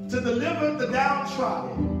 to deliver the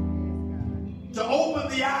downtrodden, to open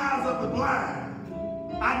the eyes of the blind.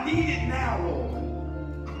 I need it now, Lord.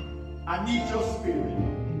 I need your spirit.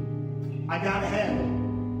 I gotta have it.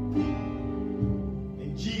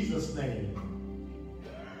 In Jesus' name,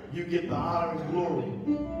 you get the honor and glory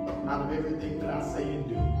out of everything that I say and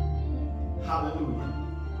do. Hallelujah.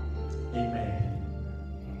 Amen.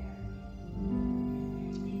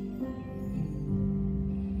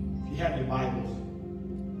 If you have your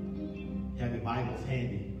Bibles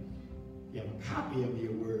handy, you have a copy of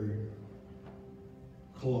your word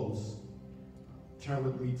close. Turn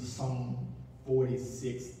with me to Psalm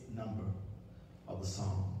 46, number of the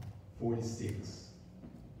Psalm 46.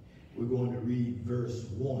 We're going to read verse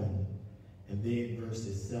 1 and then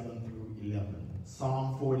verses 7 through 11.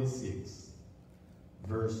 Psalm 46,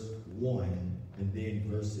 verse 1 and then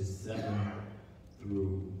verses 7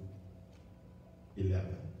 through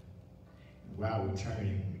 11. While we're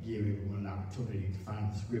turning, we give everyone an opportunity to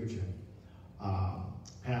find the scripture.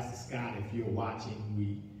 Pastor Scott, if you're watching,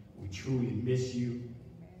 we truly miss you.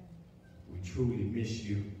 We truly miss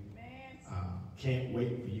you. Can't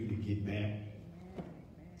wait for you to get back.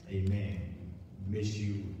 Amen. Miss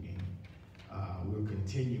you, and we're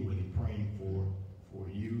continually praying for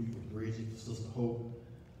you, for Bridget, for Sister Hope,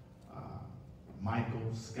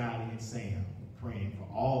 Michael, Scotty, and Sam. We're praying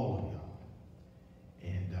for all of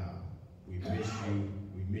y'all. And we miss you.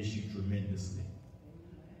 We miss you tremendously.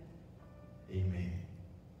 Amen.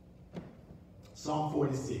 Psalm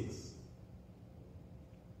 46.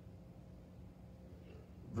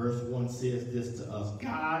 Verse 1 says this to us: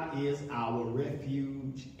 God is our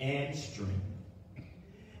refuge and strength,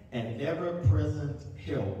 and ever-present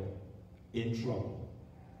help in trouble.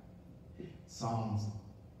 Psalms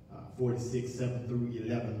 46, 7 through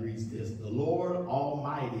 11 reads this: The Lord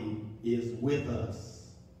Almighty is with us.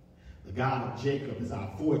 The God of Jacob is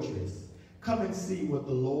our fortress. Come and see what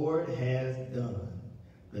the Lord has done,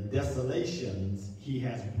 the desolations he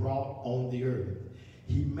has brought on the earth.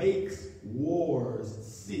 He makes wars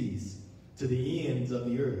cease to the ends of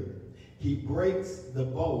the earth. He breaks the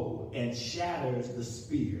bow and shatters the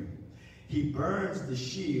spear. He burns the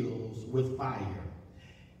shields with fire.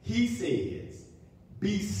 He says,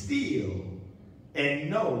 be still and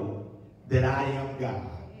know that I am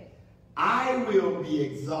God. I will be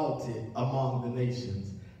exalted among the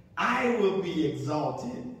nations. I will be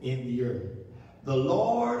exalted in the earth. The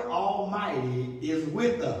Lord Almighty is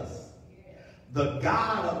with us. The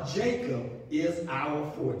God of Jacob is our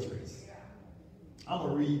fortress. I'm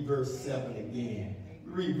going to read verse 7 again.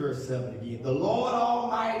 Read verse 7 again. The Lord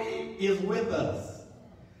Almighty is with us.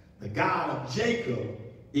 The God of Jacob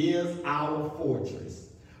is our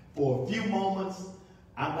fortress. For a few moments,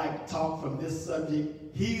 I'd like to talk from this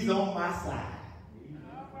subject. He's on my side.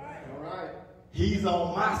 All right. He's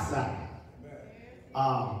on my side.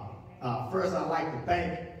 First, I'd like to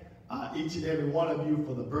thank each and every one of you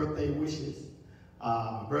for the birthday wishes.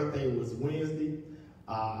 My birthday was Wednesday,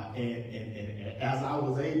 and as I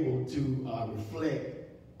was able to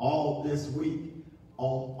reflect all this week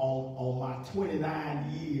on my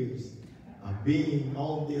 29 years of being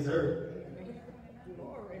on this earth.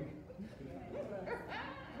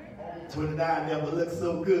 29 never looked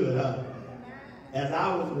so good, huh? As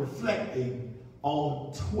I was reflecting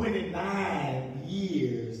on 29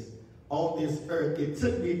 years on this earth, it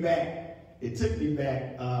took me back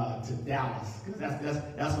to Dallas, because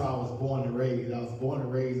that's where I was born and raised. I was born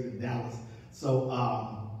and raised in Dallas. So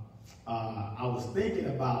I was thinking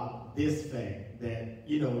about this fact that,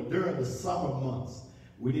 during the summer months,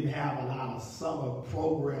 we didn't have a lot of summer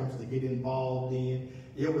programs to get involved in.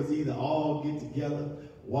 It was either all get together,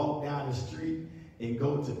 walk down the street, and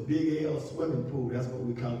go to Big L swimming pool. That's what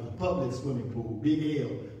we call it, the public swimming pool, Big L.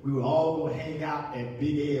 We would all go hang out at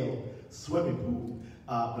Big L swimming pool.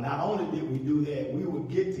 But not only did we do that, we would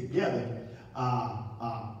get together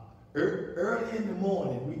early in the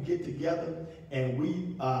morning. We get together and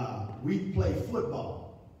we play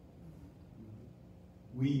football.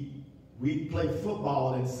 We play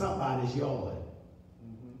football in somebody's yard.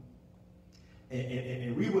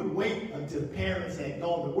 And we would wait until the parents had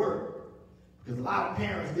gone to work, because a lot of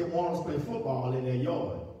parents didn't want us to play football in their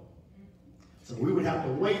yard. So we would have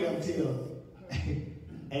to wait until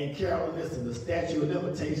and Carol, listen, the statute of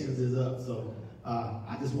limitations is up. So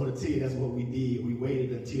I just want to tell you that's what we did. We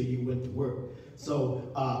waited until you went to work. So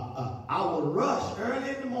I would rush early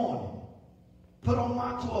in the morning, put on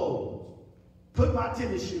my clothes, put my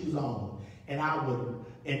tennis shoes on, and I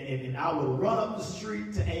would run up the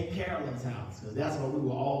street to Aunt Carolyn's house, because that's where we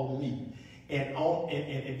would all meet. And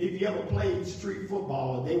if you ever played street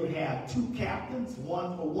football, they would have two captains,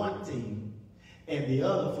 one for one team and the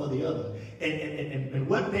other for the other. And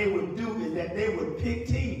what they would do is that they would pick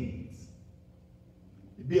teams.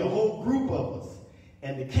 It'd be a whole group of us.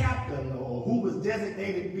 And the captain, or who was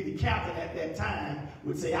designated to be the captain at that time,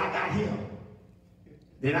 would say, I got him.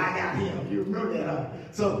 Then I got him. You remember that, huh?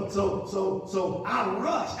 So I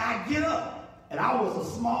rush, I get up, and I was the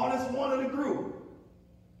smallest one of the group.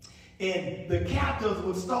 And the captains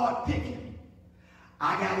would start picking.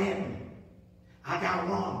 I got Henry. I got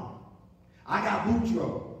Ronald. I got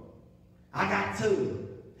Boudreaux. I got Tug.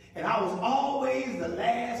 And I was always the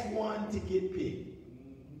last one to get picked.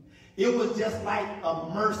 It was just like a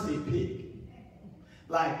mercy pick.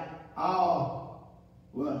 Like, oh,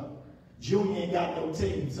 well, Junior ain't got no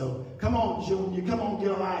team, so come on, Junior, come on,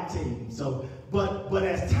 get on our team. So, but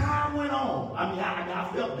as time went on,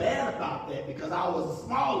 I felt bad about that, because I was the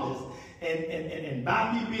smallest, and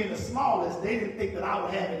by me being the smallest, they didn't think that I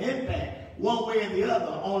would have an impact one way or the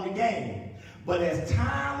other on the game. But as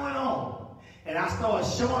time went on, and I started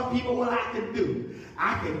showing people what I could do,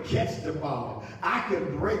 I could catch the ball, I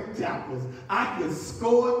could break tackles, I could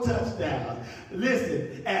score touchdowns.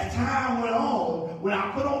 Listen, as time went on, when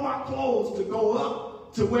I put on my clothes to go up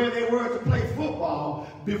to where they were to play football,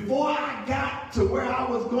 before I got to where I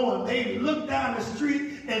was going, they looked down the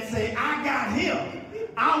street and say, I got him.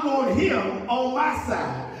 I want him on my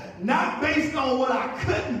side. Not based on what I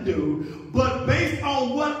couldn't do, but based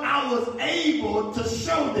on what I was able to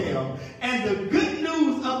show them. And the good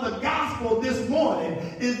news of the gospel this morning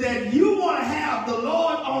is that you want to have the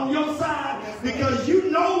Lord on your side because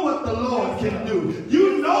you know what the Lord can do.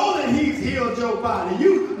 You know that he's healed your body.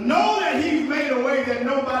 You know that he's made a way that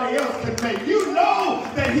nobody else can make. You know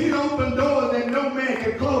that he's opened doors that no man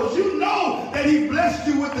can close. You know that he blessed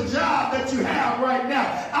you with the job that you have right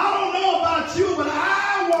now. I don't know about you, but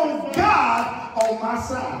I want God on my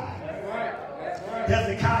side.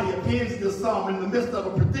 Hezekiah pens this psalm in the midst of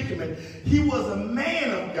a predicament. He was a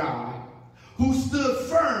man of God who stood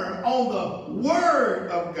firm on the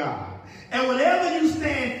word of God. And whenever you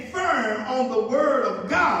stand firm on the word of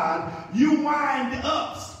God, you wind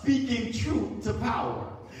up speaking truth to power.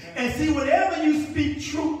 And see, whenever you speak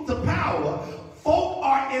truth to power, folk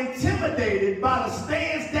are intimidated by the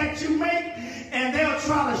stance that you make, and they'll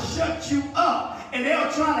try to shut you up. And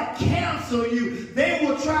they'll try to cancel you. They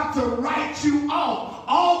will try to write you off,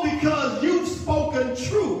 all because you've spoken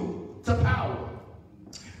truth to power.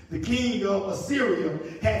 The king of Assyria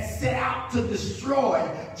had set out to destroy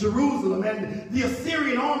Jerusalem, and the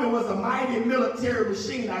Assyrian army was a mighty military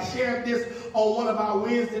machine. I shared this on one of our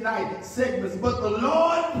Wednesday night segments, but the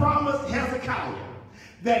Lord promised Hezekiah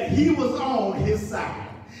that he was on his side.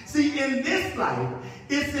 See, in this life,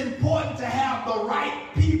 it's important to have the right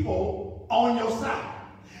people on your side.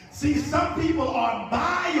 See, some people are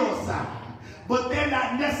by your side, but they're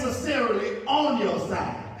not necessarily on your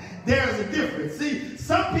side. There's a difference. See,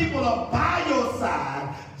 some people are by your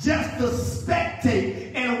side just to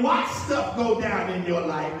spectate and watch stuff go down in your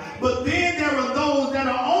life. But then there are those that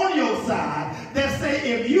are on your side that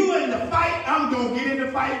say, if you in the fight, I'm going to get in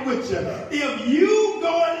the fight with you. If you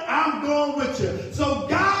going, I'm going with you. So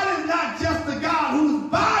God is not just the God who's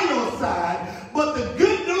by your side, but the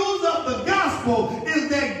good news of the gospel is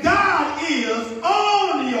that God is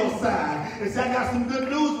on your side. And so I got some good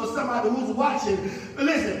news for somebody who's watching. But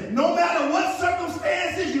listen, no matter what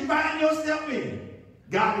circumstances you find yourself in,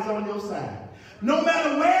 God is on your side. No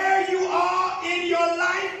matter where you are in your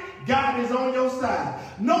life, God is on your side.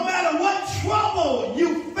 No matter what trouble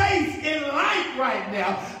you face in life right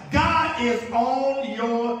now, God is on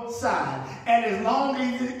your side. And as long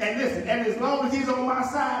as he's on my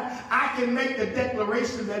side, I can make the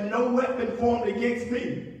declaration that no weapon formed against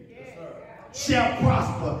me shall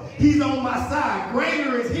prosper. He's on my side.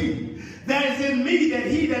 Greater is he that is in me than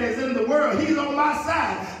he that is in the world. He's on my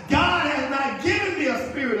side. God has not given me a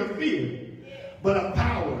spirit of fear, but of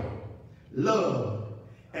power, love,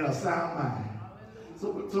 and a sound mind. So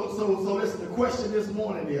listen, the question this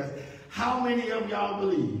morning is, how many of y'all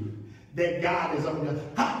believe that God is on your side?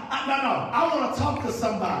 I want to talk to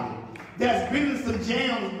somebody that's been in some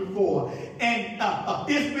jams before, and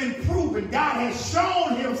it's been proven God has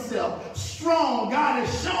shown himself strong. God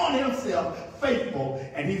has shown himself faithful,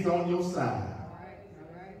 and he's on your side.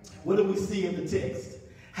 What do we see in the text?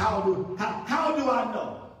 How do I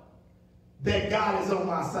know that God is on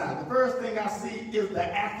my side? The first thing I see is the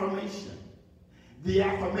affirmation. The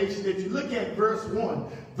affirmation that you look at verse 1.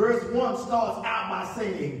 Verse 1 starts out by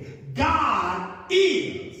saying, God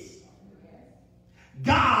is.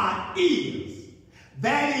 God is.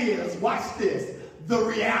 That is, watch this, the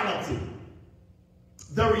reality.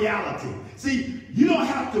 The reality. See, you don't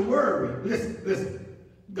have to worry. Listen.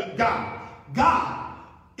 God,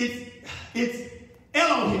 it's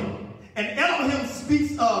Elohim. And Elohim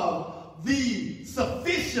speaks of the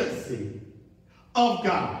sufficiency of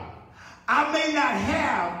God. I may not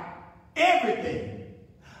have everything.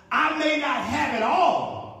 I may not have it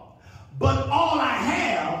all. But all I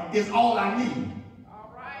have is all I need.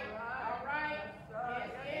 All right.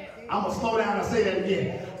 I'm going to slow down and say that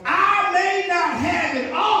again. I may not have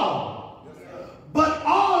it all. But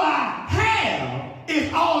all I have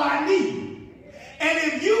is all I need. And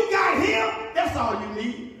if you got him, that's all you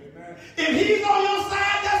need. If he's on your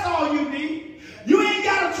side, that's all you need. You ain't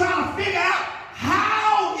got to try to figure out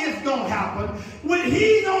how it's going to happen. When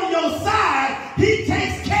he's on your side, he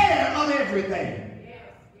takes care of everything.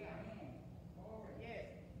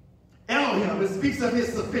 Elohim, it speaks of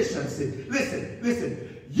his sufficiency. Listen.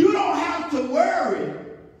 You don't have to worry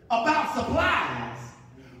about supplies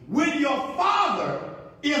when your Father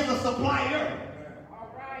is the supplier. All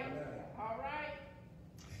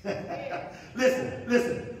right.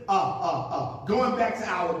 Listen. Going back to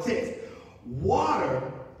our text, water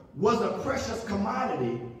was a precious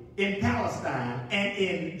commodity in Palestine and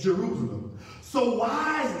in Jerusalem. So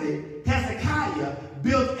wisely, Hezekiah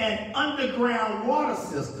built an underground water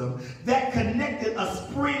system that connected a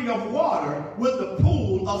spring of water with the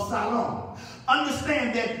pool of Siloam.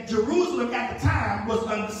 Understand that Jerusalem at the time was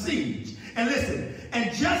under siege. And listen,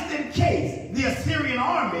 and just in case the Assyrian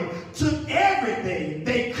army took everything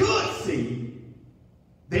they could see,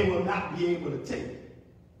 they will not be able to take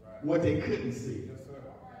what they couldn't see.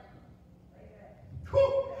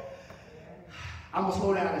 Whew. I'm going to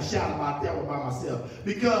slow down and shout about that one by myself.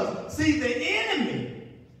 Because, see, the enemy,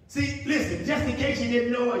 see, listen, just in case you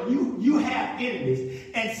didn't know it, you have enemies.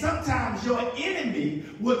 And sometimes your enemy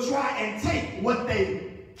will try and take what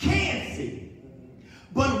they can see.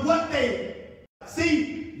 But what they,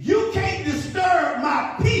 see, you can't disturb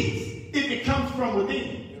my peace if it comes from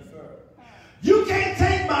within. Yes, sir. You can't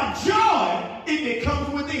take my joy if it comes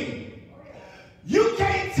within. You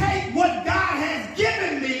can't take what God has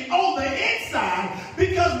given me on the inside,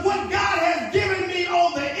 because what God has given me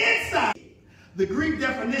on the inside, the Greek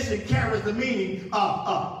definition carries the meaning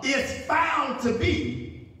is found to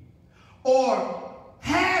be or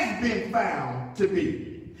has been found to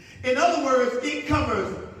be. In other words, it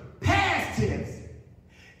covers past tense,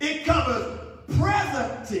 it covers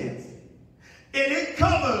present tense, and it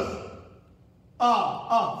covers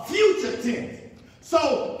future tense.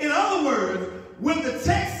 So, in other words, when the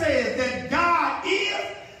text says that God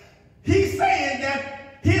is, he's saying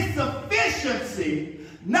that his sufficiency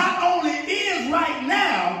not only is right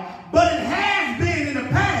now, but it has been in the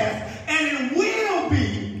past, and it will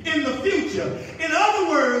be in the future. In other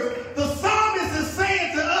words, the psalmist is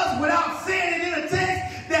saying to us, without saying it in a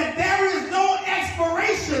text, that there is no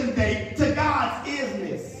expiration date to God's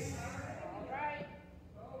isness.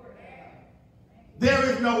 There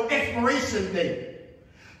is no expiration date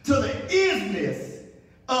to the isness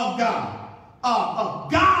of God.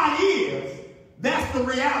 God is, that's the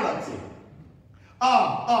reality.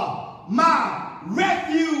 My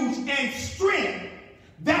refuge and strength,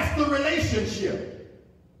 that's the relationship.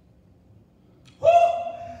 Woo!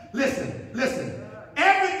 Listen.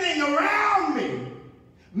 Everything around me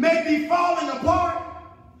may be falling apart,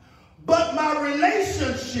 but my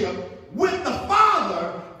relationship with the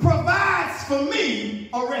Father provides for me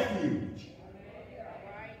a refuge.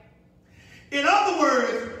 In other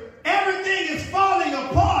words, everything is falling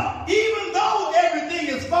apart. Even though everything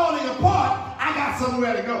is falling apart, I got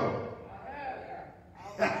somewhere to go.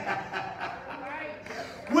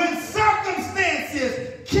 When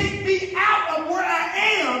circumstances kick me out of where I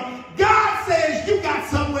am, God says, you got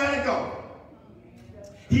somewhere to go.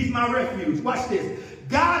 He's my refuge. Watch this.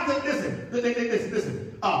 God, listen.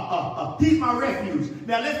 He's my refuge.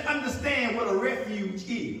 Now let's understand what a refuge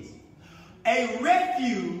is. A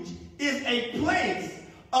refuge is a place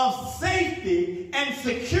of safety and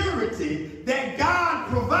security that God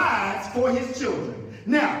provides for his children.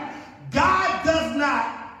 Now, God does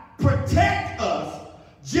not protect us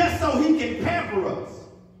just so he can pamper us.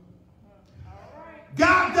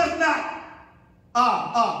 God does not,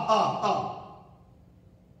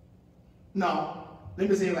 no, let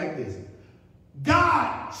me say it like this.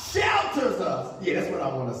 God shelters us, yeah, that's what I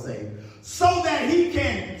want to say, so that he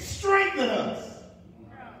can strengthen us.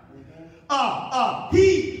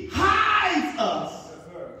 He hides us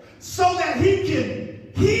so that he can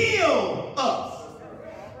heal us.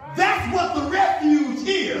 That's what the refuge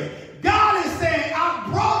is. God is saying, I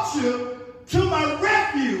brought you to my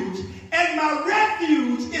refuge, and my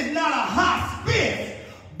refuge is not a hospice,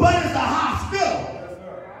 but it's a hospital.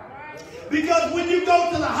 Because when you go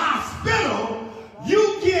to the hospital,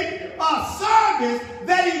 you get a service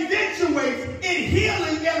that eventuates in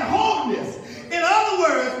healing and wholeness. In other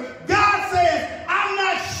words, God says, I'm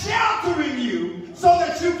not sheltering you so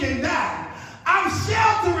that you can die. I'm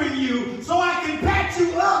sheltering you so I can patch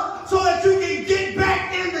you up so that you can get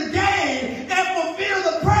back in the game and fulfill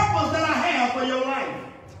the purpose that I have for your life.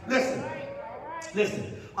 Listen.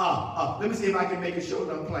 Let me see if I can make it short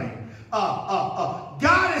and plain.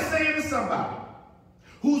 God is saying to somebody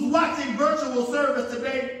who's watching virtual service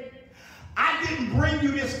today, I didn't bring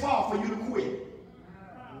you this far for you to quit.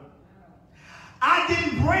 I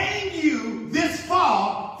didn't bring you this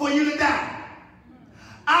far for you to die.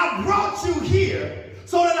 I brought you here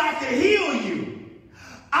so that I can heal you.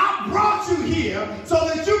 I brought you here so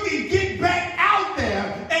that you can get back out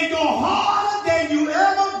there and go harder than you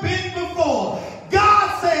ever been before.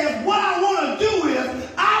 God says, what I want to do is,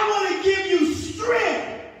 I want to give you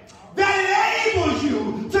strength that enables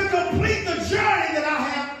you to complete the journey that I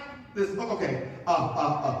have. Listen, okay,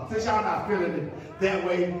 since y'all not feeling it that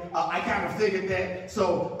way, I kind of figured that,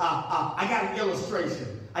 so I got an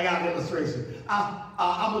illustration. It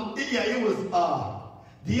was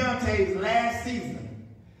Deontay's last season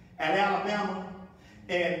at Alabama.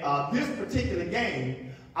 And this particular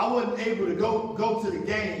game, I wasn't able to go to the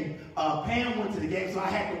game. Pam went to the game, so I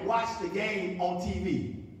had to watch the game on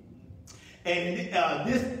TV. And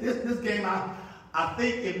this game, I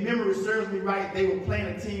think if memory serves me right, they were playing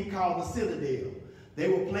a team called the Citadel. They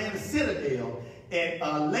were playing the Citadel,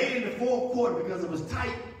 and late in the fourth quarter, because it was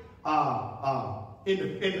tight in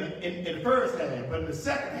the first half, but in the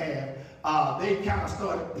second half, they kind of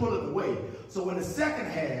started pulling away. So in the second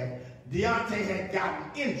half, Deontay had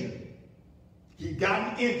gotten injured. He'd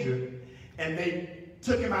gotten injured, and they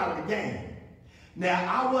took him out of the game. Now,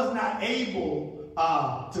 I was not able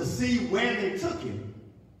to see where they took him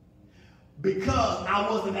because I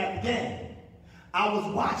wasn't at the game. I was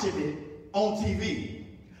watching it on TV.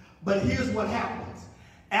 But here's what happens.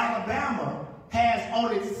 Alabama has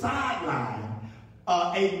on its sideline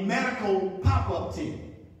a medical pop-up tent.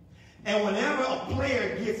 And whenever a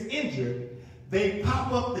player gets injured, they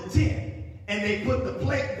pop up the tent and they put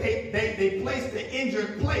they place the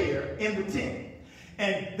injured player in the tent.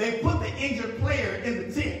 And they put the injured player in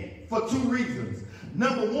the tent for two reasons.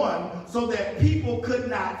 Number one, so that people could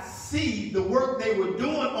not see the work they were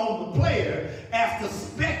doing on the player as to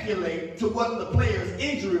speculate to what the player's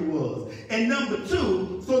injury was. And number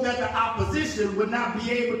two, so that the opposition would not be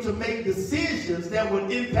able to make decisions that would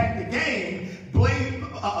impact the game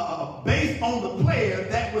based on the player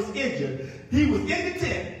that was injured. He was in the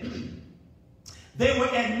tent. They were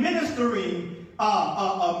administering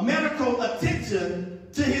medical attention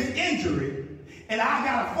to his injury. And I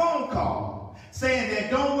got a phone call saying that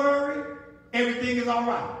don't worry, everything is all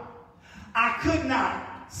right. I could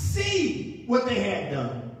not see what they had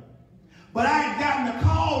done, but I had gotten a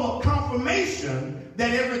call of confirmation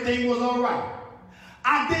that everything was all right.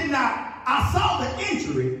 I saw the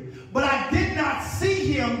injury, but I did not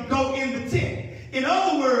see him go in the tent. In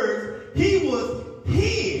other words, he was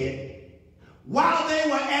hid while they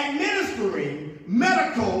were administering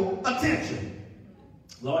medical attention.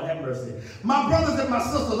 Lord have mercy. My brothers and my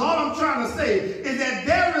sisters, all I'm trying to say is that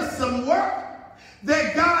there is some work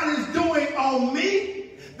that God is doing on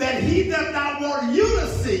me that he does not want you to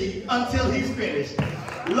see until he's finished.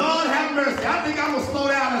 Lord have mercy. I think I'm going to slow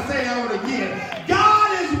down and say that one again.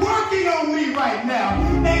 God is working on me right now.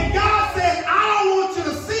 And God says, I don't want you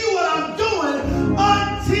to see what I'm doing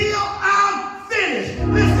until I'm finished.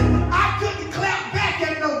 Listen, I couldn't clap back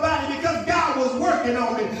at nobody because God was working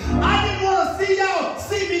on me. I didn't want to see y'all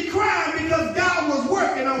see me crying because God was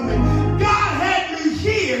working on me. God had me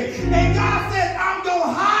here, and God said, I'm going to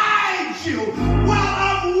hide you while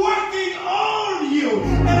I'm working on you.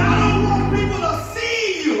 And I don't want people to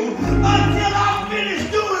see you until I finish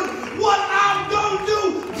doing what I'm going to do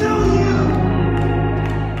to you.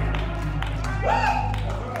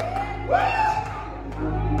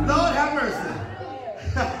 Lord have mercy.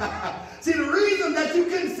 See, the reason that you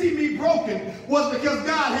couldn't see me broken was because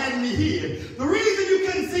God had me here. The reason you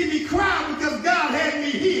couldn't see me cry because God had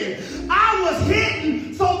me here. I was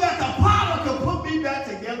hidden so that the potter could put me back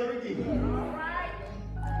together again.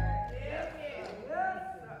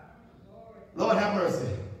 Lord have mercy.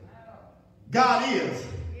 God is.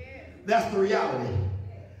 That's the reality.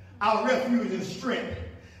 Our refuge and strength.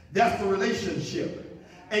 That's the relationship.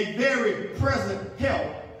 A very present help.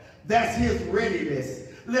 That's his readiness.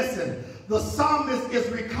 Listen, the psalmist is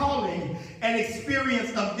recalling an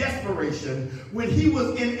experience of desperation when he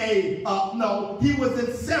was in he was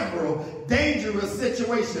in several dangerous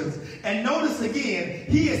situations. And notice again,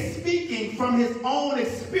 he is speaking from his own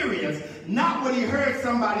experience, not what he heard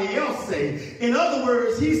somebody else say. In other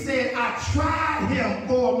words, he said, I tried him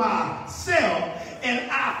for myself, and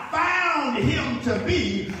I found him to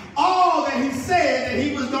be all that he said that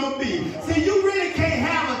he was going to be. See, you really can't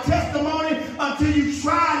have a testimony until you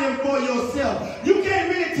tried him for yourself. You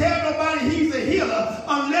can't really tell nobody he's a healer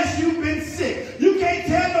unless you've been sick. You can't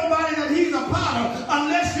tell nobody that he's a potter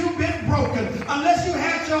unless you've been broken, unless you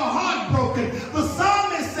had your heart broken. The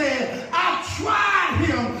psalmist said, I tried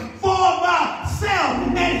him for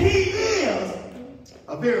myself, and he is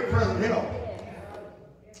a very present help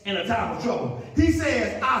in a time of trouble. He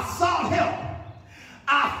says, I sought help.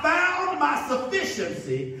 I found my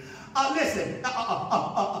sufficiency. I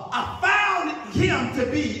found him to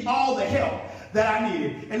be all the help that I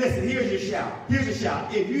needed. And listen, here's your shout. Here's your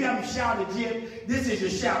shout. If you haven't shouted yet, this is your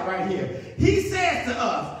shout right here. He says to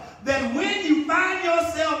us that when you find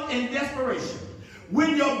yourself in desperation,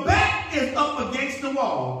 when your back is up against the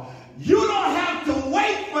wall, you don't have to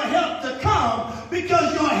wait for help to come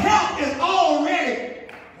because your help is already.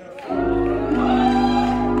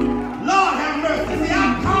 Lord have mercy. See,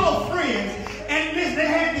 I've called friends, and listen, they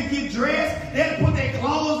had to get dressed, they had to put their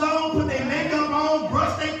clothes on, put their makeup on,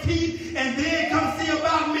 brush their teeth,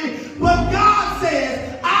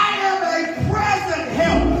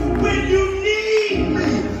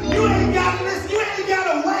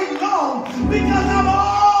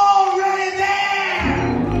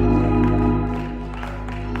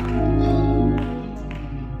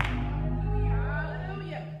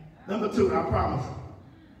 Number 2, and I promise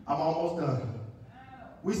I'm almost done.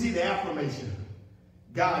 We see the affirmation.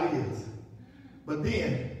 God is. But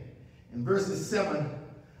then, in verses 7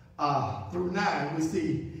 through 9, we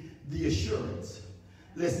see the assurance.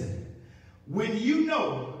 Listen, when you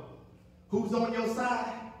know who's on your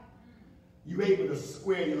side, you're able to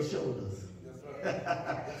square your shoulders. Yes, sir. Yes,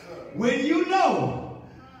 sir. When you know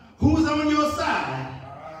who's on your side,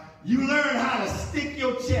 you learn how to stick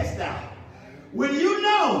your chest out. When you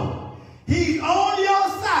know he's on your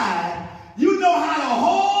side, you know how to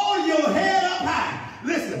hold your head up high.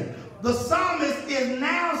 Listen, the psalmist is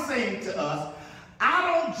now saying to us, I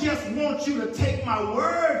don't just want you to take my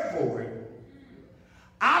word for it.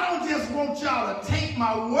 I don't just want y'all to take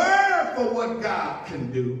my word for what God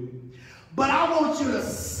can do, but I want you to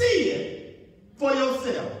see it for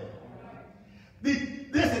yourself.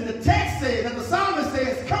 Listen, the text says, and the psalmist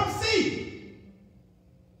says, come see.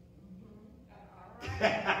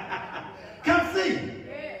 Come see.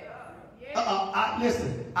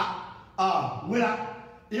 Listen,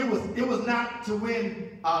 it was not to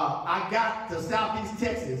when I got to Southeast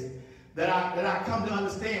Texas that I come to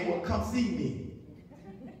understand what come see means.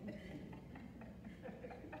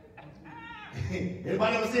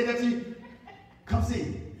 Anybody ever said that to you? Come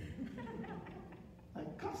see.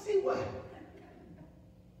 Like, come see what?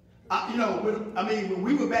 When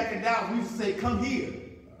we were back in Dallas, we used to say, come here.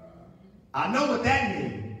 I know what that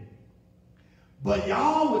means. But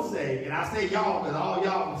y'all would say, and I say y'all because all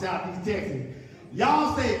y'all from Southeast Texas,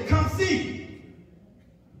 y'all say, come see.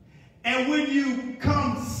 And when you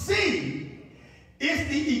come see, it's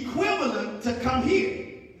the equivalent to come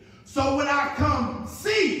here. So when I come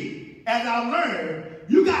see, as I learn,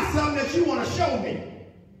 you got something that you want to show me.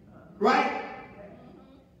 Right?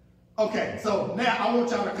 Okay, so now I want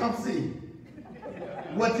y'all to come see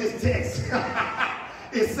what this text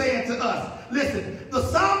is saying to us. Listen, the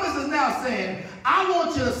psalmist is now saying, I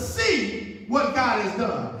want you to see what God has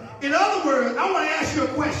done. In other words, I want to ask you a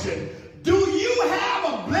question. Do you have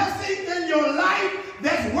a blessing in your life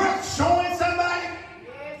that's worth showing somebody?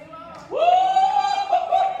 Yes, Lord.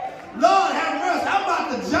 Lord have mercy. I'm about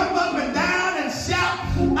to jump up and down and shout,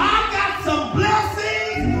 I got some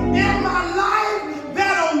blessings in my life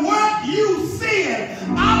that are worth you seeing.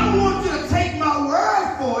 I don't want you to take my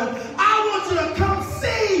word for it. I want you to come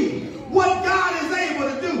see what God is able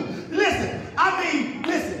to do. Listen,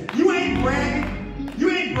 you ain't bragging.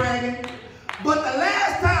 You ain't bragging. But the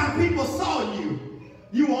last time people saw you,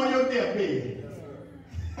 you on your deathbed.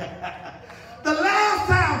 The last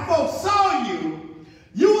time folks saw you,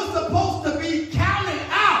 you were supposed to be counted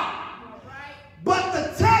out. But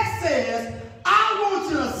the text says, I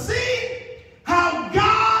want you to see how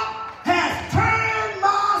God has turned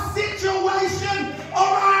my situation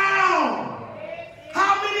around.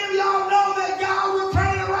 How many of y'all know that God will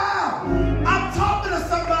turn it around? I'm talking to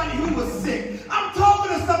somebody who was sick. I'm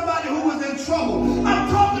talking to somebody who was in trouble. I'm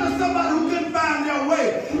talking to somebody who couldn't find their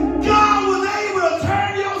way. God was able to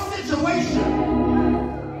turn your situation.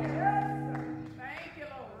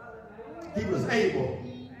 He was able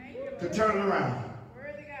to turn it around.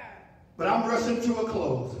 But I'm rushing to a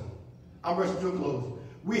close.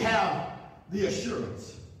 We have the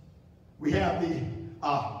assurance. We have the,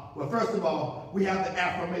 first of all, we have the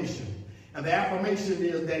affirmation. And the affirmation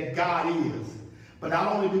is that God is. But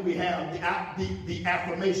not only do we have the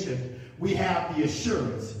affirmation, we have the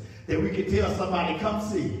assurance that we can tell somebody, come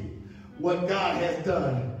see what God has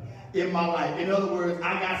done in my life. In other words,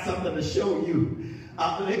 I got something to show you.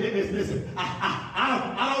 Listen,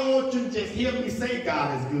 I don't want you to just hear me say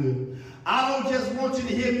God is good. I don't just want you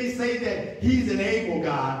to hear me say that he's an able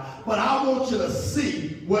God, but I want you to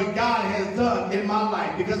see what God has done in my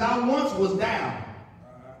life, because I once was down.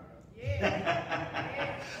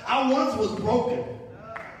 I once was broken.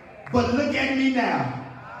 But look at me now.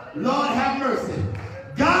 Lord have mercy.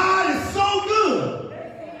 God is so good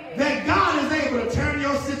that God is able to turn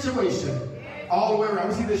your situation all the way around.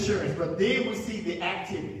 We see the assurance, but then we see the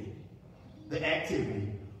activity. The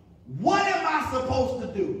activity. What am I supposed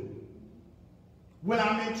to do when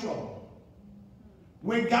I'm in trouble?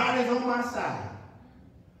 When God is on my side?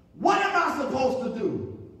 What am I supposed to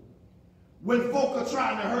do when folk are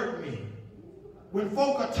trying to hurt me? When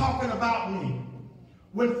folk are talking about me?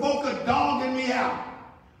 When folk are dogging me out?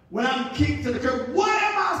 When I'm kicked to the curb? What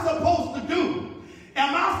am I supposed to do?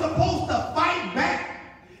 Am I supposed to fight back?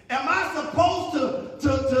 Am I supposed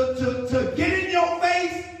to get in your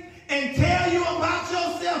face and tell you about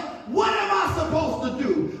yourself? What am I supposed to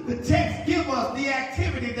do? The text gives us the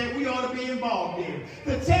activity that we ought to be involved in.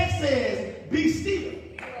 The text says, be still.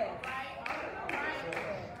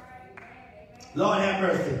 Lord have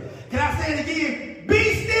mercy. Can I say it again?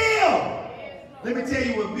 Be still Let me tell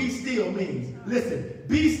you what be still means. Listen,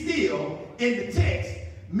 be still in the text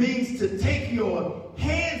means to take your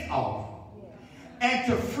hands off and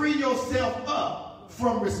to free yourself up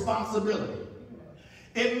from responsibility.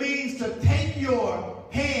 It means to take your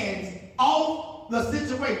hands off the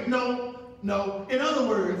situation. No. In other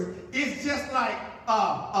words, it's just like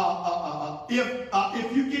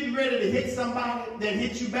if you're getting ready to hit somebody that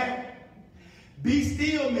hits you back. Be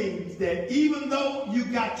still means that even though you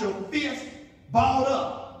got your fist balled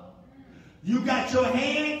up, you got your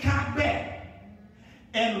hand cocked back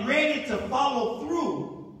and ready to follow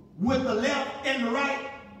through with the left and the right.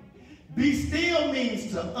 Be still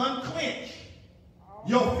means to unclench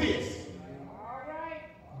your fist.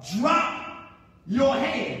 Drop your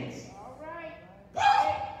hands.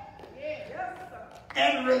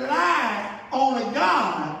 And rely on a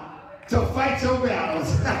God to fight your battles.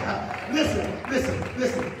 Listen.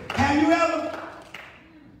 Have you ever,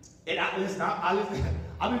 and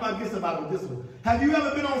I'll be my guest about this one. Have you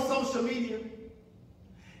ever been on social media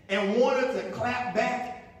and wanted to clap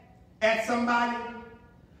back at somebody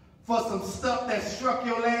for some stuff that struck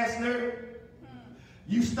your last nerve?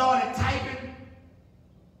 You started typing,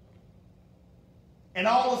 and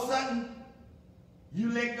all of a sudden, you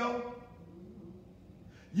let go.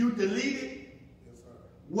 You deleted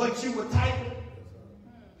what you were typing.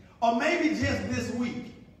 Or maybe just this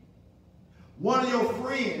week, one of your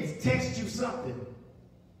friends texted you something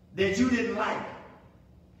that you didn't like.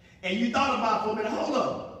 And you thought about it for a minute, hold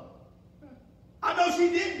up. I know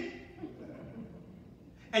she didn't.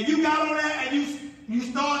 And you got on that and you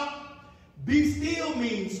start, be still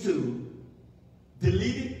means to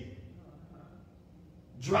delete it,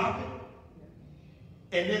 drop it,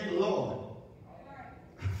 and let the Lord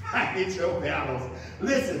fight your battles.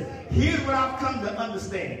 Listen, here's what I've come to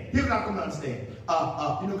understand. Because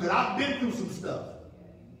I've been through some stuff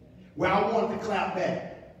where I wanted to clap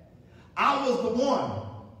back. I was the one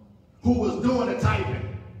who was doing the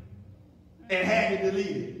typing and had to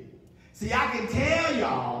delete it. See, I can tell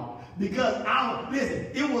y'all because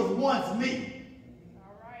it was once me.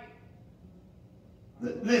 All right.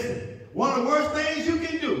 Listen, one of the worst things you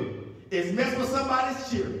can do is mess with somebody's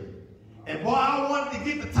children. And boy, I wanted to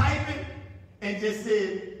get the typing and just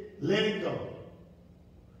said, let it go.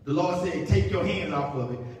 The Lord said, take your hands off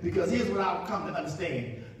of it. Because here's what I've come to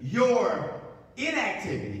understand. Your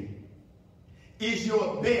inactivity is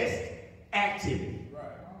your best activity.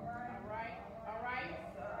 All right.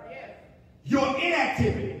 Yes. Your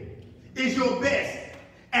inactivity is your best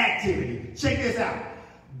activity. Check this out.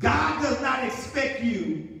 God does not expect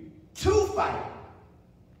you to fight.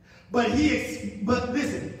 But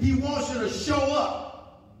listen, he wants you to show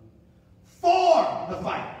up for the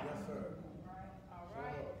fight. Yes, sir.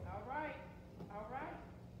 All right.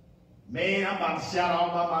 Man, I'm about to shout all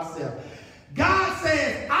by myself. God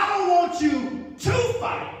says, I don't want you to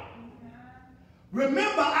fight.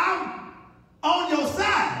 Remember, I'm on your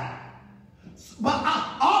side. But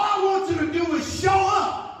all I want you to do is show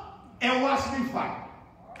up and watch me fight.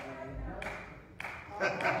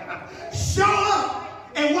 Show up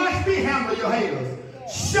and watch me handle your haters.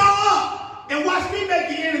 Show up and watch me make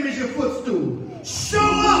your enemies your footstool. Show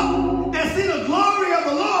up and see the glory of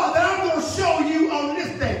the Lord that I'm going to show you on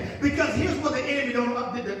this day. Because here's what the enemy does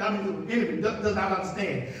not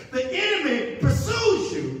understand. The enemy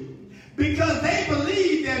pursues you because they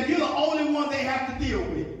believe that you're the only one they have to deal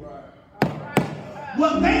with.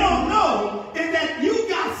 What they don't know is that you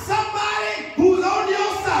got somebody who's on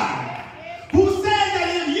your side, who says that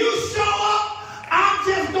if you show up, I'm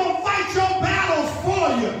just going to fight your battles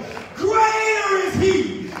for you. Greater is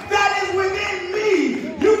he that is within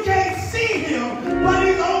me. You can't see him, but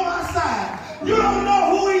he's on my side. You don't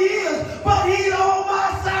know who he is, but he's on my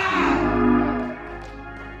side.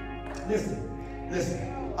 Listen.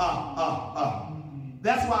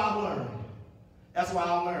 That's why I learned. That's why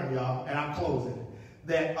I learned, y'all, and I'm closing.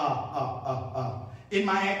 That in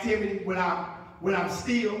my activity, when I'm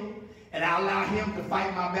still and I allow him to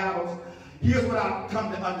fight my battles, here's what I've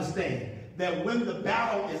come to understand. That when the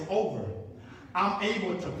battle is over, I'm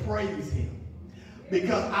able to praise him.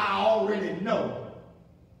 Because I already know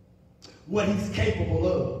what he's capable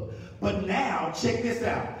of. But now, check this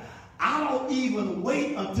out. I don't even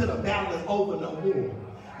wait until the battle is over no more.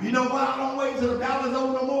 You know why I don't wait until the battle is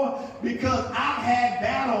over no more? Because I've had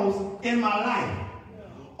battles in my life.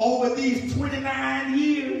 Over these 29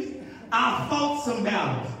 years, I've fought some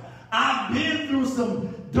battles. I've been through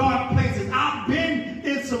some dark places. I've been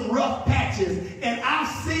in some rough patches. And I've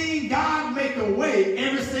seen God make a way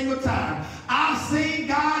every single time. I've seen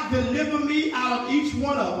God deliver me out of each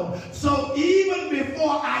one of them. So even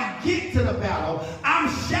before I get to the battle, I'm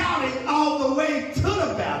shouting all the way to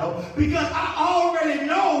the battle because I already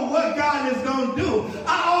know what God is going to do.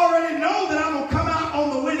 I already know that I'm going to come out on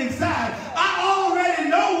the winning side. I already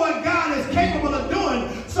know what God is capable of doing.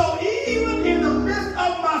 So even in the midst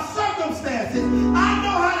of my circumstances, I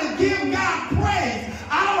know how to give God praise.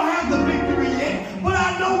 I don't have the victory yet, but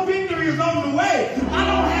I know victory is on the way. I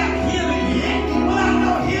don't have healing yet, but I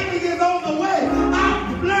know healing is on the way.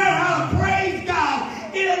 I've learned how to praise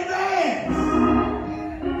God in advance.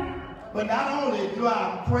 But not only do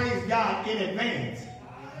I praise God in advance,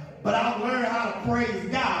 but I've learned how to praise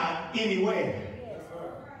God anywhere.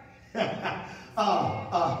 I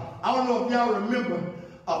don't know if y'all remember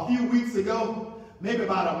a few weeks ago, maybe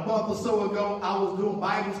about a month or so ago, I was doing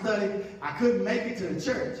Bible study. I couldn't make it to the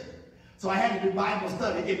church, so I had to do Bible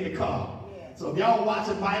study in the car. So if y'all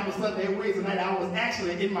watching Bible study every Wednesday night, I was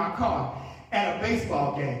actually in my car at a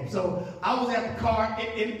baseball game. So I was at the car, at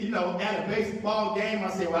a baseball game. I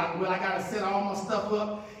said, well, I got to set all my stuff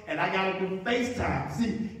up, and I got to do FaceTime.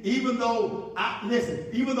 See, even though I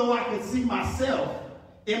could see myself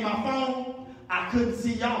in my phone, I couldn't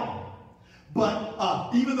see y'all.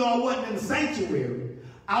 But even though I wasn't in the sanctuary,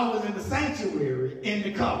 I was in the sanctuary in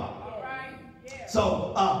the car. All right. Yeah.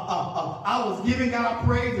 So I was giving God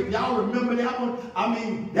praise. If y'all remember that one, I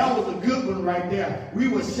mean, that was a good one right there. We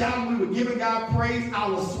were shouting, we were giving God praise. I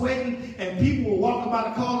was sweating, and people were walking by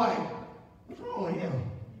the car like, what's wrong with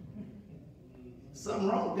him? Something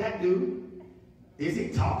wrong with that dude. Is he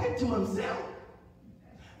talking to himself?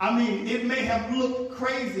 I mean, it may have looked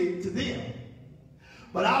crazy to them,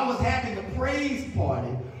 but I was having a praise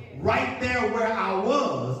party right there where I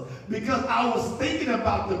was because I was thinking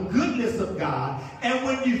about the goodness of God. And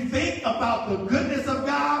when you think about the goodness of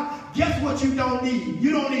God, guess what you don't need?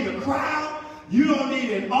 You don't need a crowd. You don't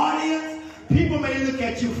need an audience. People may look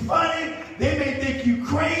at you funny. They may think you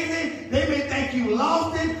crazy. They may think you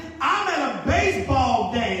lost it. I'm at a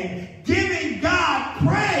baseball game giving God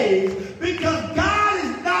praise because God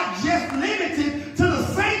is not just limited to the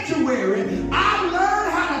sanctuary. I've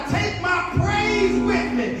learned how to take my praise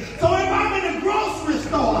with me. So if I'm in the grocery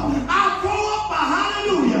store, I'll throw up a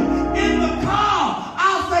hallelujah. In the car,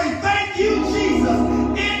 I'll say thank you, Jesus.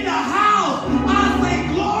 In the house, I'll say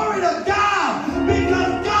glory to God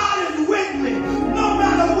because God is with me no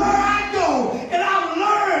matter where I go. And I've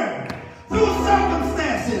learned through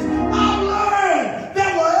circumstances, I've learned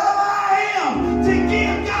that wherever I am to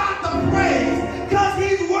give God the praise because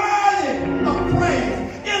he's worthy of praise.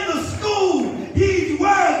 In the school, he's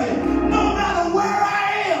worthy. No matter where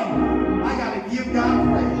I am, I got to give God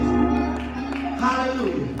praise.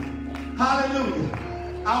 Hallelujah. Hallelujah.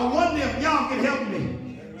 I wonder if y'all can help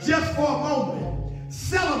me just for a moment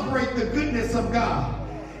celebrate the goodness of God.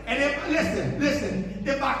 And if, listen,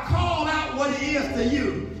 if I call out what he is to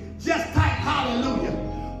you, just type hallelujah.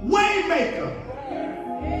 Waymaker.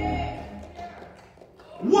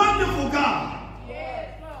 Wonderful God.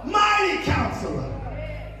 Mighty Counselor.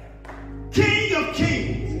 King of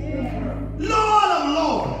Kings. Lord of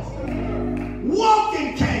Lords.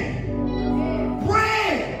 Walking King.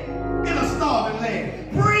 Bread in a starving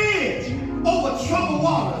land. Bridge over troubled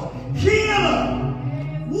waters. Healer.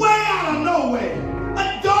 Way out of nowhere.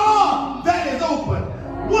 A door that is open.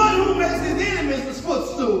 One who makes his enemies his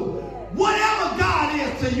footstool. Whatever God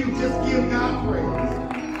is to you, just give God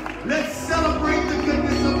praise. Let's celebrate the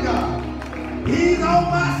goodness of God. He's on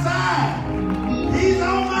my side. He's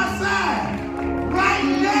on my side. Right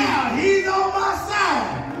now, he's on my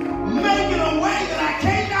side. Making a way that I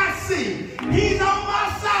cannot see. He's on my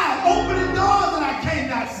side. Opening doors that I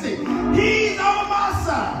cannot see. He's on my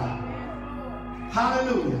side.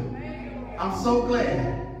 Hallelujah. I'm so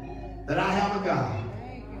glad that I have a God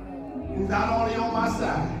who's not only on my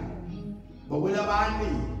side, but whatever I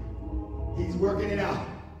need, he's working it out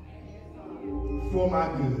for my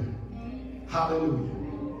good. Hallelujah.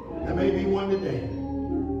 There may be one today.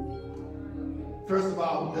 First of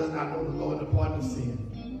all, who does not know the Lord and the pardon of sin.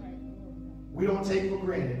 We don't take for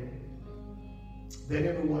granted that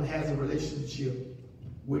everyone has a relationship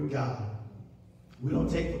with God. We don't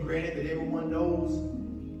take for granted that everyone knows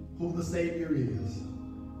who the Savior is.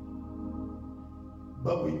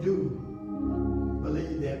 But we do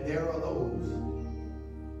believe that there are those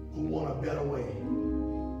who want a better way.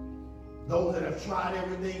 Those that have tried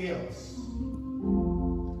everything else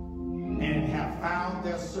and have found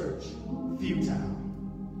their search futile.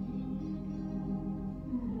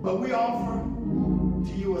 But we offer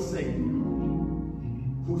to you a Savior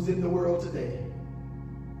who's in the world today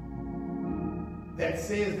that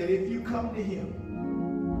says that if you come to him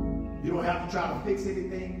You don't have to try to fix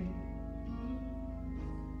anything.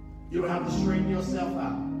 You don't have to straighten yourself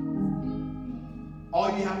out. All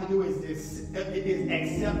you have to do is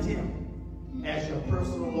accept him as your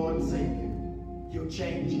personal Lord and Savior. He'll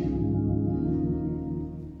change you.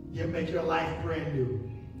 He'll make your life brand new.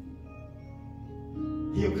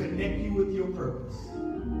 He'll connect you with your purpose.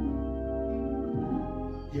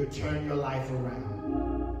 He'll turn your life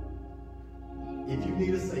around. If you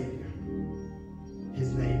need a Savior,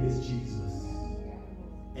 his name is Jesus.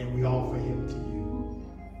 And we offer him to you.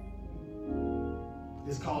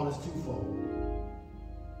 This call is twofold.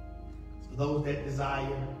 For those that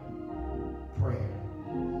desire prayer.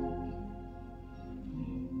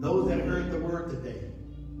 Those that heard the word today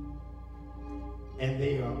and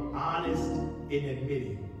they are honest in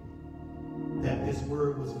admitting that this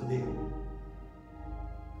word was for them.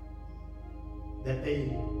 That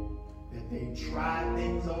they tried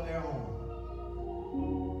things on their own.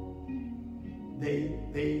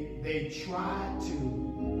 They tried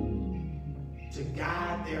to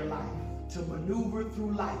guide their life, to maneuver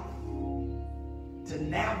through life, to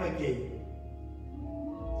navigate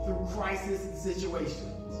through crisis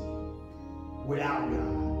situations without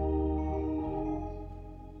God.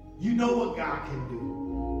 You know what God can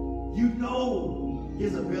do. You know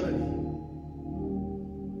his ability.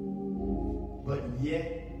 But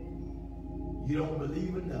yet, you don't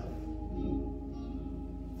believe enough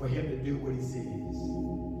for him to do what he says.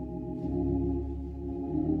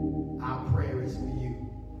 Our prayer is for you.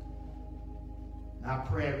 Our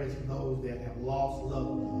prayer is for those that have lost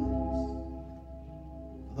loved ones.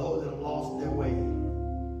 For those that have lost their way.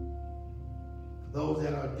 For those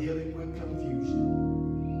that are dealing with confusion.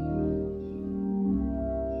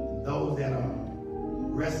 Those that are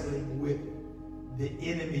wrestling with the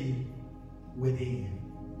enemy within.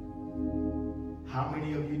 How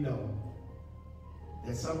many of you know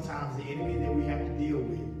that sometimes the enemy that we have to deal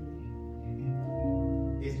with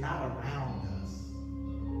is not around us,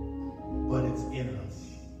 but it's in us?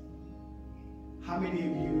 How many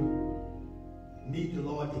of you need the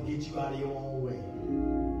Lord to get you out of your own way?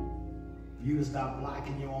 For you to stop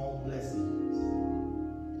blocking your own blessings?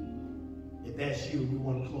 If that's you, we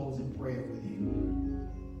want to close in prayer with you.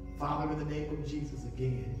 Father, in the name of Jesus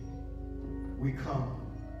again, we come.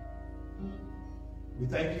 We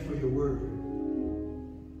thank you for your word.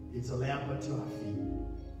 It's a lamp unto our feet.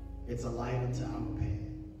 It's a light unto our path.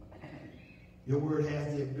 Your word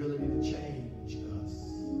has the ability to change us.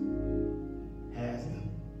 Has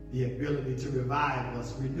the ability to revive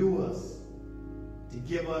us, renew us, to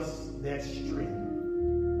give us that strength.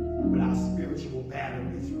 But our spiritual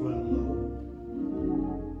batteries run low.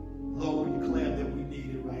 Lord, we declare that we need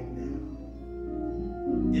it right now.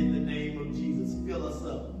 In the name of Jesus, fill us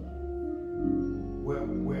up where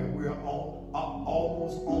we're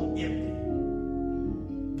almost on empty.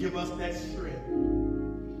 Give us that strength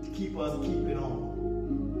to keep us keeping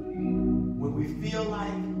on. When we feel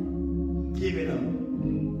like giving up,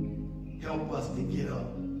 help us to get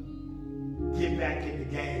up. Get back in the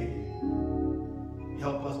game.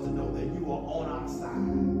 Help us to know that you are on our side.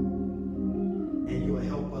 And you will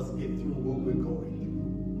help us get through what we're going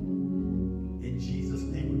through. In Jesus'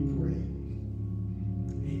 name we pray.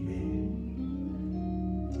 Amen.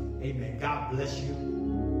 Amen. God bless you.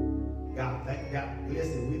 God.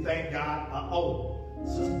 Listen, we thank God.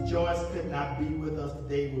 Sister Joyce could not be with us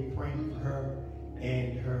today. We're praying for her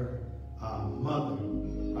and her mother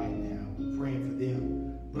right now. We're praying for them.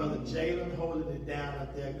 Brother Jalen holding it down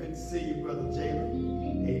out there. Good to see you, Brother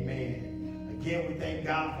Jalen. Amen. Again, we thank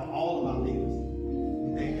God for all of our leaders.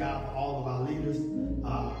 We thank God for all of our leaders,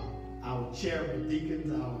 our chairman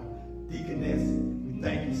deacons, our deaconess. We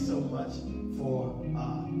thank you so much for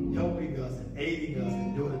helping us and aiding us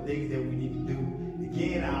and doing the things that we need to do.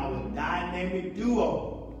 Again, our dynamic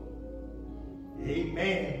duo.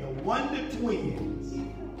 Amen. The Wonder Twins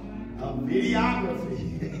of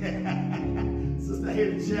videography. Sister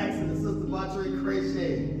Haley Jackson and Sister Montre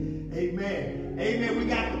Crochet. Amen. Amen. We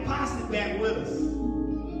got the posse back with us.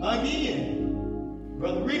 Again.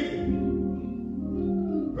 Brother Ricky.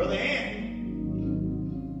 Brother Anthony.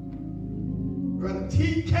 Brother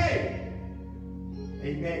TK.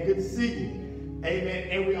 Amen. Good to see you. Amen.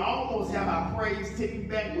 And we almost have our praise taken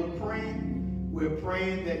back. We're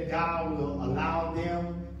praying that God will allow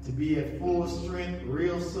them to be at full strength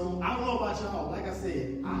real soon. I don't know about y'all. Like I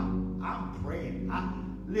said, I'm praying.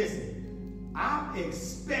 Listen, I'm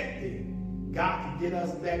expecting God to get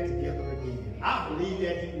us back together again. I believe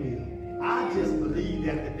that he will. I just believe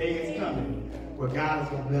that the day is coming where God is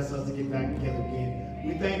going to bless us to get back together again.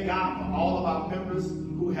 We thank God for all of our members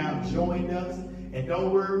who have joined us. And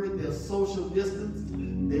don't worry, there's social distance.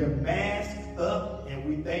 They're masked up, and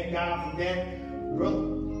we thank God for that.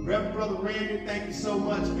 Reverend Brother Randy, thank you so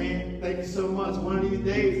much, man. Thank you so much. One of these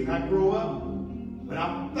days, when I grow up, when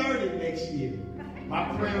I'm 30 next year,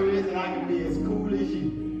 my prayer is that I can be as cool as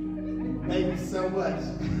you. Thank you so much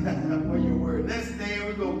for your word. Let's stand.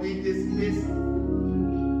 We're going to be dismissed.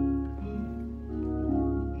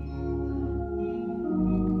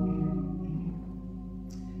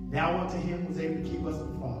 Now unto him who is able to keep us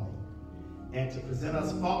from falling, and to present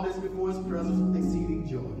us faultless before his presence with exceeding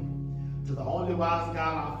joy. To the only wise God,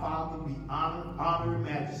 our Father, be honor and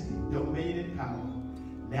majesty, dominion and power,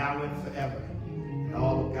 now and forever. And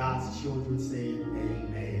all of God's children said,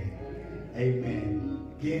 amen.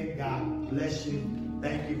 Amen. Again, God bless you.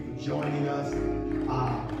 Thank you for joining us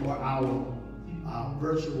for our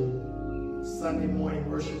virtual Sunday morning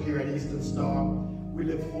worship here at Eastern Star. We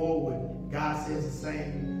look forward, God says the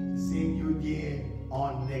same, to seeing you again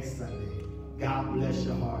on next Sunday. God bless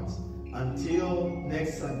your hearts. Until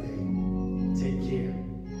next Sunday, take care.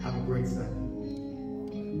 Have a great Sunday.